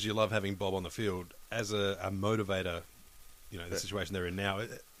much as you love having Bob on the field, as a motivator, the situation they're in now,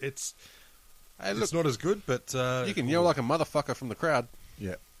 it's not as good, but... you can yell like a motherfucker from the crowd.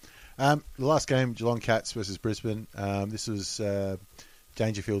 Yeah. The last game, Geelong Cats versus Brisbane. This was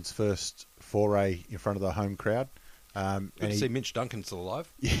Dangerfield's first foray in front of the home crowd. Good to see Mitch Duncan still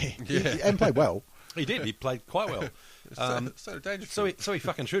alive. Yeah, and played well. He did. He played quite well. So dangerous. So he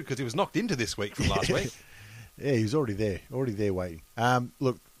fucking should, because he was knocked into this week from last week. Yeah, he was already there waiting.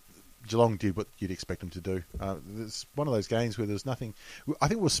 Look, Geelong did what you'd expect them to do. It's one of those games where there's nothing... I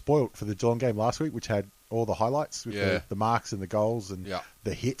think we were spoilt for the Geelong game last week, which had all the highlights with the marks and the goals and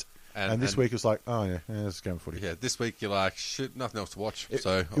the hit. And this week it was like, oh yeah, let's go footy. Yeah, this week you're like, shit, nothing else to watch,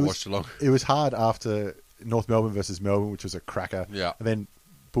 so I watched Geelong. It was hard after North Melbourne versus Melbourne, which was a cracker. Yeah. And then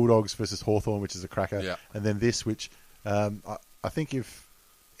Bulldogs versus Hawthorn, which is a cracker. Yeah. And then this, which I think if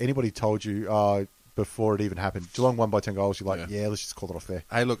anybody told you before it even happened, Geelong won by 10 goals, you're like, yeah, let's just call it off there.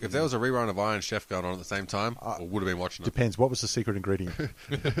 Hey, look, if there was a rerun of Iron Chef going on at the same time, I would have been watching it. Depends. What was the secret ingredient?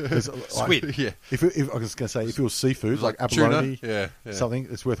 Squid. Yeah. If I was going to say, if it was seafood, like tuna? abalone, Yeah. something,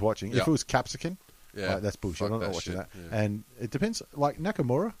 it's worth watching. Yeah. If it was capsicum, Yeah. that's bullshit. Fuck I'm not that watching shit. that. Yeah. And it depends. Like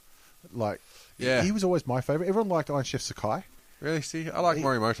Nakamura, Yeah. he was always my favourite. Everyone liked Iron Chef Sakai. Really? See, I like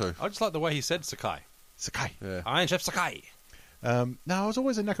Morimoto. I just like the way he said Sakai. Sakai. Yeah. Iron Chef Sakai. No, I was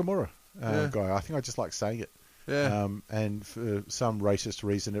always a Nakamura Yeah. guy. I think I just like saying it. Yeah. And for some racist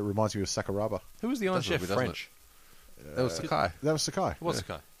reason, it reminds me of Sakuraba. Who was the Iron Does Chef look, doesn't French? That was Sakai. That was Sakai. What's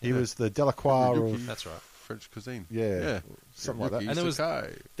Sakai? He was the Delacroix of... That's right. French cuisine. Yeah. Something like that. And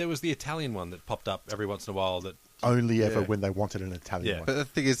Sakai. there was the Italian one that popped up every once in a while that Only ever Yeah. when they wanted an Italian one. But the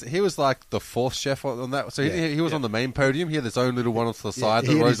thing is, he was like the fourth chef on that. So Yeah. he was on the main podium. He had his own little one on the side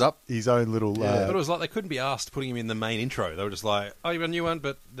he that had rose up. his own little... but it was like they couldn't be asked putting him in the main intro. They were just like, oh, you got a new one?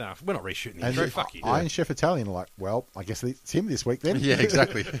 But no, we're not reshooting the and intro. Fuck you. Iron Chef Italian are like, well, I guess it's him this week then. Yeah,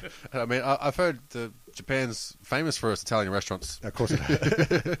 exactly. I mean, I've heard Japan's famous for its Italian restaurants. Of course it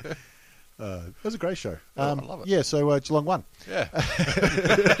is. It was a great show. I love it. Yeah, so Geelong won. Yeah.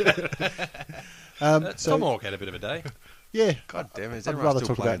 Tomahawk had a bit of a day. Yeah. God damn it. Is I'd everyone rather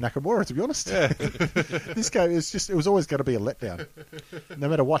still talk playing? about Nakamura, to be honest. This game it was always going to be a letdown, no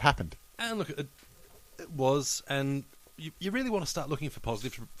matter what happened. And look, it was, and you really want to start looking for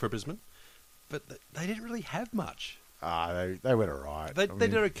positives for Brisbane, but they didn't really have much. They went all right. They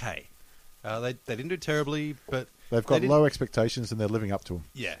did okay. They didn't do terribly, but They've got low expectations and they're living up to them.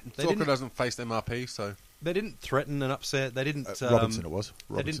 Yeah, Stalker doesn't face MRP, so... They didn't threaten an upset. They didn't. Robinson, it was.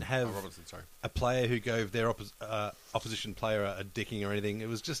 They didn't have Robinson, sorry. a player who gave their opposition player a dicking or anything. It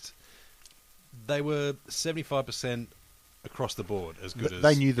was just they were 75% across the board as good as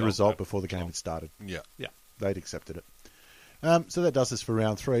They knew the Gold result Coast. before the game had started. Yeah. Yeah. They'd accepted it. So that does us for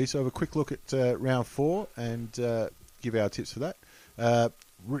round 3. So have a quick look at round 4 and give our tips for that.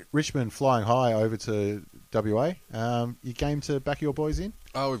 Richmond flying high over to WA. You game to back your boys in?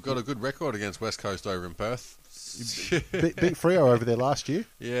 Oh, we've got a good record against West Coast over in Perth. Beat Freo over there last year.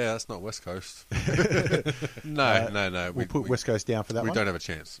 Yeah, that's not West Coast. No. We'll put West Coast down for that We one. don't have a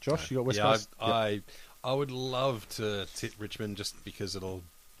chance. Josh, you got West Yeah, Coast? I would love to tip Richmond just because it'll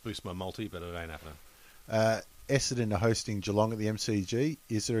boost my multi, but it ain't happening. Essendon are hosting Geelong at the MCG.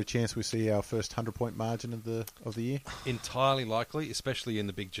 Is there a chance we see our first 100-point margin of the year? Entirely likely, especially in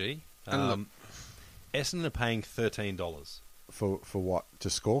the Big G. Essendon are paying $13. For what? To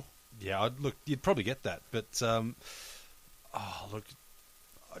score? Yeah, look, you'd probably get that, but look,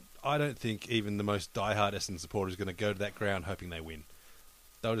 I don't think even the most diehard Essendon supporter is going to go to that ground hoping they win.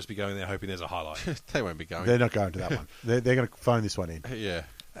 They'll just be going there hoping there's a highlight. They won't be going. They're not going to that one. They're going to phone this one in. Yeah.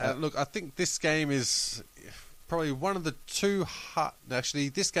 Look, I think this game is probably one of the two hard... Actually,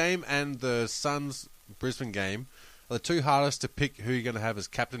 this game and the Suns-Brisbane game are the two hardest to pick who you're going to have as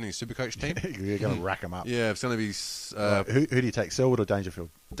captain in your Supercoach team. You're going to rack them up. Yeah, it's going to be... Who do you take, Selwood or Dangerfield?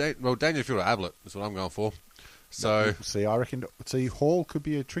 Dangerfield or Ablett is what I'm going for. So... See, I reckon... Hall could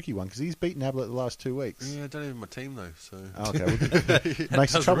be a tricky one because he's beaten Ablett the last 2 weeks. Yeah, I don't even my team, though, so... Okay, well,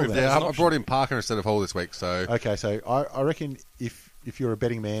 makes it trouble then. Yeah, I brought in Parker instead of Hall this week, so... Okay, so I reckon if you're a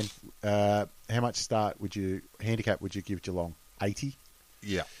betting man, how much handicap would you give Geelong? 80?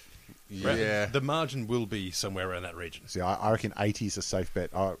 Yeah. Yeah. The margin will be somewhere around that region. See, I reckon 80 is a safe bet.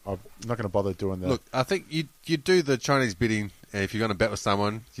 I'm not going to bother doing that. Look, I think you do the Chinese bidding. If you're going to bet with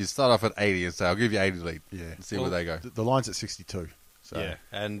someone, you start off at 80 and say, I'll give you 80 lead. Yeah. And see where they go. The line's at 62. So Yeah,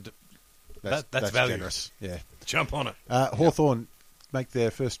 and that's value. generous. Yeah. Jump on it. Hawthorn make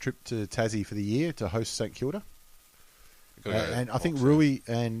their first trip to Tassie for the year to host St Kilda. And I think Rui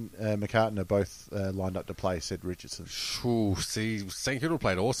and McCartan are both lined up to play, said Richardson. Ooh, see, St Kilda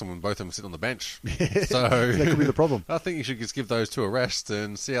played awesome when both of them sit on the bench. So that could be the problem. I think you should just give those two a rest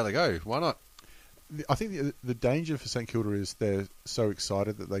and see how they go. Why not? I think the danger for St Kilda is they're so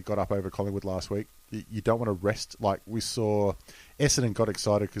excited that they got up over Collingwood last week. You don't want to rest. Like we saw Essendon got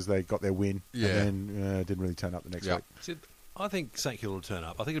excited because they got their win and then didn't really turn up the next week. See, I think St Kilda will turn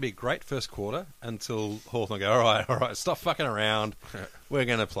up. I think it'll be a great first quarter until Hawthorn go, all right, stop fucking around. We're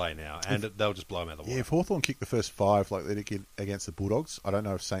going to play now. And they'll just blow them out of the water. Yeah, if Hawthorn kick the first 5 like they did against the Bulldogs, I don't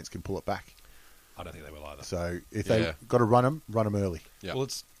know if Saints can pull it back. I don't think they will either. So if they got to run them early. Yeah. Well,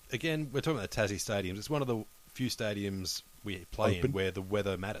 again, we're talking about the Tassie stadiums. It's one of the few stadiums we play in where the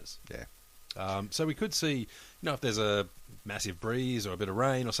weather matters. Yeah. So we could see, if there's a massive breeze or a bit of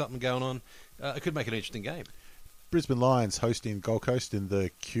rain or something going on, it could make an interesting game. Brisbane Lions hosting Gold Coast in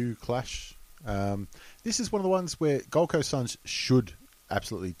the Q Clash. This is one of the ones where Gold Coast Suns should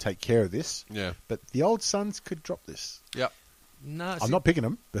absolutely take care of this. Yeah. But the old Suns could drop this. Yep. No, I'm not picking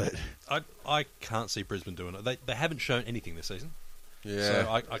them, but I can't see Brisbane doing it. They haven't shown anything this season. Yeah.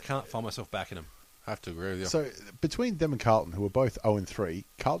 So I can't find myself backing them. I have to agree with you. So between them and Carlton, who are both 0-3,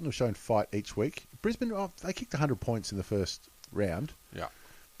 Carlton have shown fight each week. Brisbane, they kicked 100 points in the first round, yeah.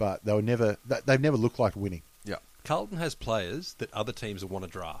 but they've never looked like winning. Yeah. Carlton has players that other teams will want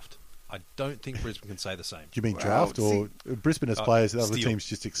to draft. I don't think Brisbane can say the same. Do you mean draft or Brisbane has players that other steal. teams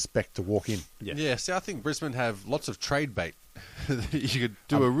just expect to walk in? Yeah. See, I think Brisbane have lots of trade bait that you could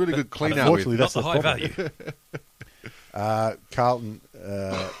do a really good clean out with. Unfortunately, that's Not the high problem. value. Carlton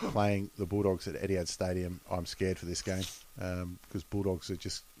playing the Bulldogs at Etihad Stadium. I'm scared for this game because Bulldogs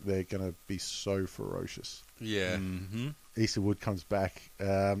they're going to be so ferocious. Yeah. Mm-hmm. Easterwood comes back.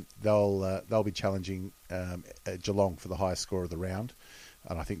 They'll be challenging Geelong for the highest score of the round,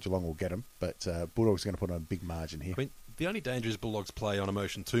 and I think Geelong will get them. But Bulldogs are going to put on a big margin here. I mean, the only danger is Bulldogs play on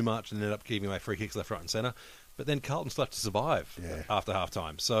emotion too much and end up giving away free kicks left, right, and centre. But then Carlton still have to survive after half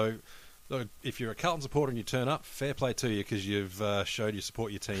time. So, look, if you're a Carlton supporter and you turn up, fair play to you because you've showed you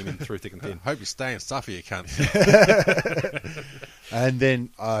support your team in through thick and thin. Hope you stay in Suffy, you cunt. And then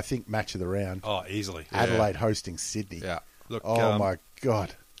I think match of the round. Oh, easily. Adelaide hosting Sydney. Yeah. Look, Oh my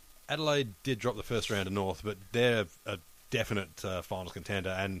God. Adelaide did drop the first round to North, but they're a definite finals contender,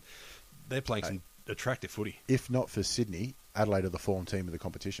 and they're playing some attractive footy. If not for Sydney, Adelaide are the form team of the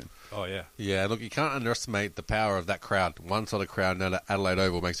competition. Oh, yeah. Yeah, look, you can't underestimate the power of that crowd. One side of the crowd in Adelaide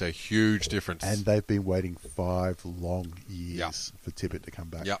Oval makes a huge difference. And they've been waiting 5 long years for Tippett to come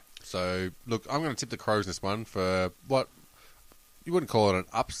back. Yep. So, look, I'm going to tip the Crows in this one for what you wouldn't call it an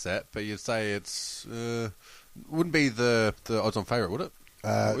upset, but you'd say it's wouldn't be the odds-on favourite, would it?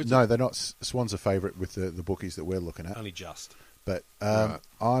 No, they're not. Swans are favourite with the bookies that we're looking at. Only just. But Right.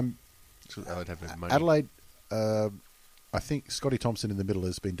 I'm Adelaide have no money. Adelaide. I think Scotty Thompson in the middle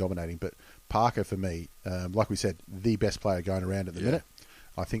has been dominating, but Parker for me, like we said, the best player going around at the minute.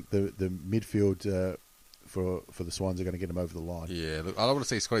 I think the midfield for the Swans are going to get him over the line. Yeah, look, I don't want to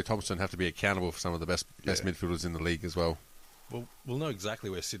see Scotty Thompson have to be accountable for some of the best midfielders in the league as well. Well, we'll know exactly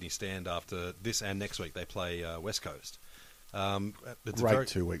where Sydney stand after this and next week they play West Coast. It's Great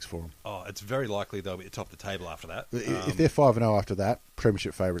 2 weeks for them. Oh, it's very likely they'll be at the top of the table after that. If they're 5-0 after that,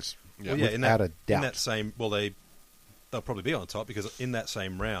 premiership favourites. Well, without a doubt. In that same, they'll probably be on top because in that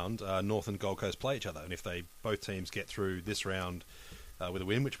same round, North and Gold Coast play each other, and if both teams get through this round with a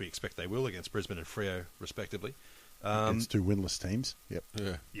win, which we expect they will against Brisbane and Freo respectively, It's 2 winless teams. Yep.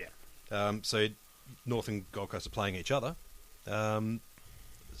 Yeah. So North and Gold Coast are playing each other.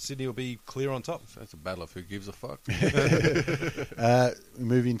 Sydney will be clear on top. That's a battle of who gives a fuck.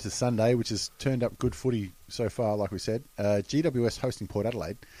 Moving to Sunday, which has turned up good footy so far, like we said. GWS hosting Port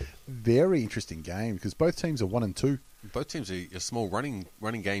Adelaide. Very interesting game because both teams are 1 and 2. Both teams are small running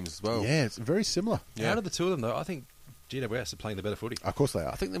games as well. Yeah, it's very similar. Out of the two of them, though, I think GWS are playing the better footy. Of course they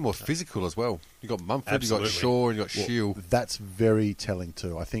are. I think they're more physical as well. You've got Mumford, Absolutely. you've got Shaw, and you've got Shield. That's very telling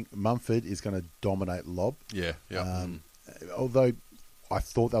too. I think Mumford is going to dominate lob. Yeah. Although I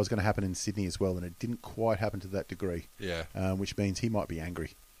thought that was going to happen in Sydney as well, and it didn't quite happen to that degree. Yeah. Which means he might be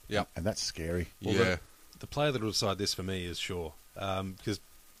angry. Yep. And that's scary. Well, the player that will decide this for me is Shaw. Because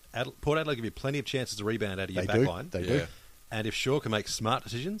Port Adelaide give you plenty of chances to rebound out of your back line. They do. And if Shaw can make smart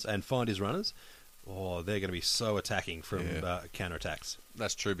decisions and find his runners, they're going to be so attacking from counter-attacks.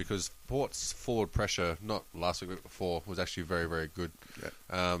 That's true because Port's forward pressure, not last week, but before, was actually very, very good.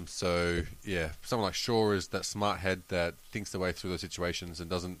 Yeah. Someone like Shaw is that smart head that thinks their way through those situations and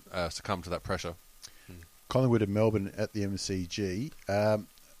doesn't succumb to that pressure. Collingwood and Melbourne at the MCG.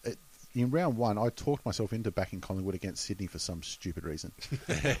 In round 1, I talked myself into backing Collingwood against Sydney for some stupid reason.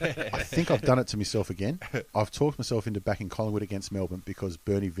 I think I've done it to myself again. I've talked myself into backing Collingwood against Melbourne because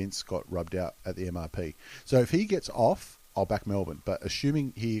Bernie Vince got rubbed out at the MRP. So if he gets off, I'll back Melbourne. But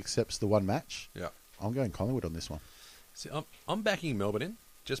assuming he accepts the one match, I'm going Collingwood on this one. See, I'm backing Melbourne in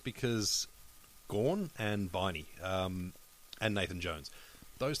just because Gawn and Viney and Nathan Jones,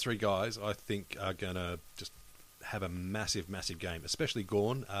 those 3 guys I think are going to just have a massive, massive game, especially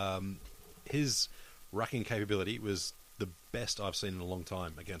Gawn. His rucking capability was the best I've seen in a long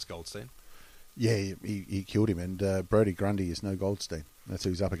time against Goldstein. Yeah, he killed him, and Brodie Grundy is no Goldstein. That's who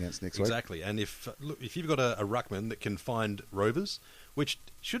he's up against next week. Exactly, and if you've got a ruckman that can find rovers, which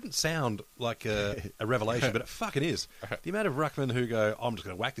shouldn't sound like a revelation, but it fucking is. The amount of ruckmen who go, I'm just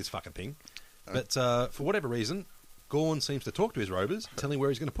going to whack this fucking thing. But for whatever reason, Gawn seems to talk to his rovers, telling where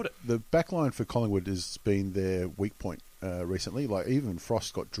he's going to put it. The backline for Collingwood has been their weak point recently. Like even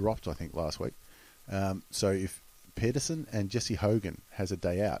Frost got dropped, I think, last week. So if Pedersen and Jesse Hogan has a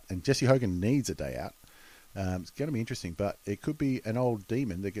day out, and Jesse Hogan needs a day out. It's going to be interesting, but it could be an old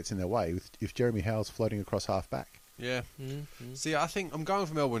demon that gets in their way if Jeremy Howe's floating across half back. Yeah. Mm-hmm. See, I think I'm going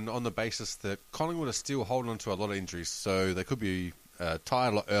for Melbourne on the basis that Collingwood are still holding on to a lot of injuries, so they could be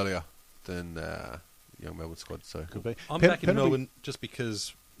tired a lot earlier than young Melbourne squad. So could be. I'm back in Melbourne just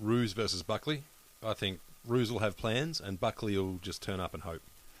because Roos versus Buckley. I think Roos will have plans, and Buckley will just turn up and hope.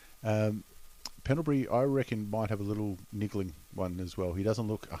 Pendlebury, I reckon, might have a little niggling one as well. He doesn't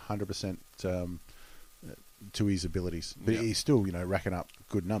look 100% to his abilities, but he's still, racking up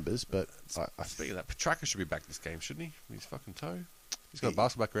good numbers. But speaking of that, Petrarca should be back this game, shouldn't he? With his fucking toe. He's got a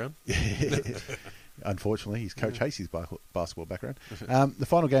basketball background. Unfortunately, his coach hates his basketball background. The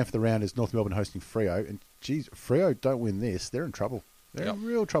final game for the round is North Melbourne hosting Freo, and geez, Freo don't win this, they're in trouble. They're in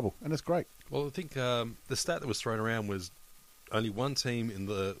real trouble, and it's great. Well, I think the stat that was thrown around was only one team in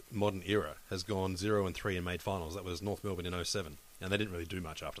the modern era has gone 0-3 and made finals. That was North Melbourne in 2007, and they didn't really do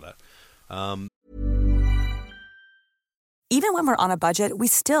much after that. Even when we're on a budget, we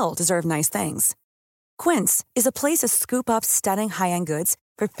still deserve nice things. Quince is a place to scoop up stunning high-end goods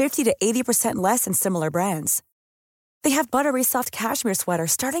for 50 to 80% less than similar brands. They have buttery soft cashmere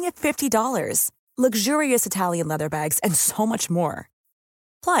sweaters starting at $50, luxurious Italian leather bags, and so much more.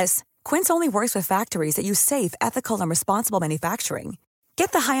 Plus, Quince only works with factories that use safe, ethical, and responsible manufacturing.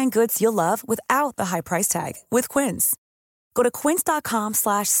 Get the high-end goods you'll love without the high price tag with Quince. Go to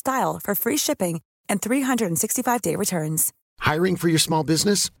quince.com/style for free shipping and 365-day returns. Hiring for your small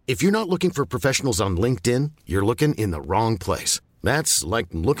business? If you're not looking for professionals on LinkedIn, you're looking in the wrong place. That's like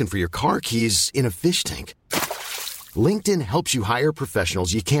looking for your car keys in a fish tank. LinkedIn helps you hire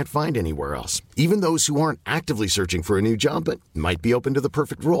professionals you can't find anywhere else, even those who aren't actively searching for a new job but might be open to the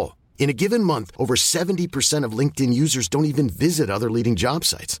perfect role. In a given month, over 70% of LinkedIn users don't even visit other leading job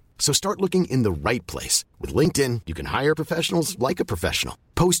sites. So start looking in the right place. With LinkedIn, you can hire professionals like a professional.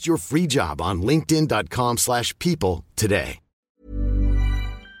 Post your free job on linkedin.com/people today.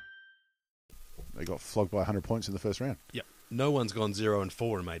 They got flogged by 100 points in the first round. Yep. No one's gone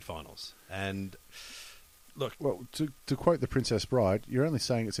 0-4 and made finals. And look, well, to quote the Princess Bride, you're only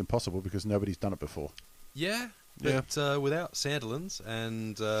saying it's impossible because nobody's done it before. Yeah, but without Sandilands,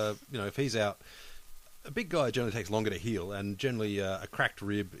 and if he's out, a big guy generally takes longer to heal, and generally a cracked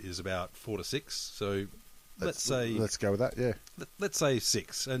rib is about 4 to 6. So let's go with that. Yeah, let's say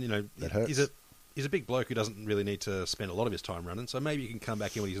 6, and that hurts. He's a big bloke who doesn't really need to spend a lot of his time running. So maybe he can come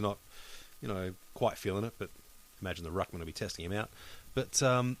back in when he's not, quite feeling it. But imagine the ruckman will be testing him out. But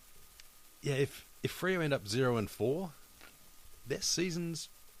if Freo end up 0-4, their season's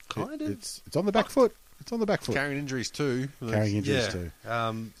kind of it's on the back foot. It's on the back foot. Carrying injuries too. These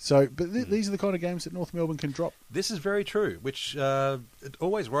are the kind of games that North Melbourne can drop. This is very true, which it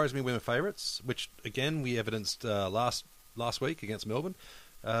always worries me when we're favourites, which, again, we evidenced last week against Melbourne.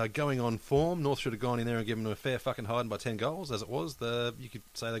 Going on form, North should have gone in there and given them a fair fucking hiding by 10 goals. As it was, you could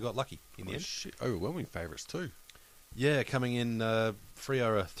say they got lucky in the end. Shit. Overwhelming favourites too. Yeah, coming in,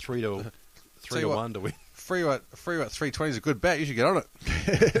 Freo are 3-1 to win. Freo at 320 is a good bet. You should get on it.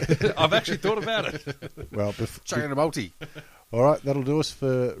 I've actually thought about it. Well, chucking a multi. All right, that'll do us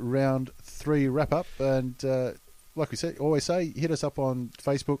for round 3 wrap up. And like we always say, hit us up on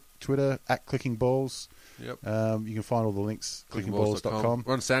Facebook, Twitter @ClickingBalls. Yep. You can find all the links clickingballs.com.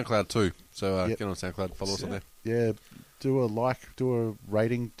 We're on SoundCloud too, so get on SoundCloud, follow us on there. Yeah, do a like, do a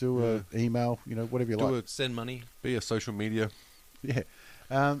rating, do a email, whatever you like. Send money. Be a social media. Yeah.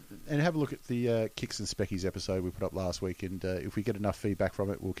 And have a look at the Kicks and Speckies episode we put up last week, and if we get enough feedback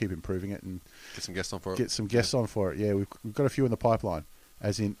from it, we'll keep improving it and get some guests on for it. Yeah, we've got a few in the pipeline.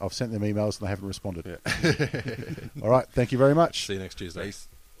 As in, I've sent them emails and they haven't responded. Yeah. All right, thank you very much. See you next Tuesday. Peace.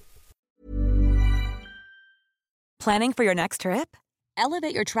 Planning for your next trip?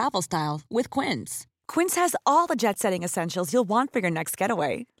 Elevate your travel style with Quince. Quince has all the jet-setting essentials you'll want for your next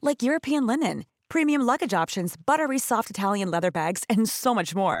getaway, like European linen, premium luggage options, buttery soft Italian leather bags, and so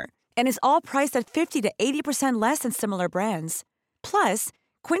much more. And is all priced at 50 to 80% less than similar brands. Plus,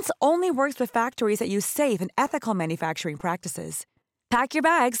 Quince only works with factories that use safe and ethical manufacturing practices. Pack your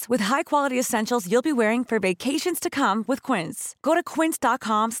bags with high-quality essentials you'll be wearing for vacations to come with Quince. Go to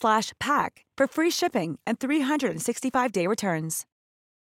quince.com/pack for free shipping and 365-day returns.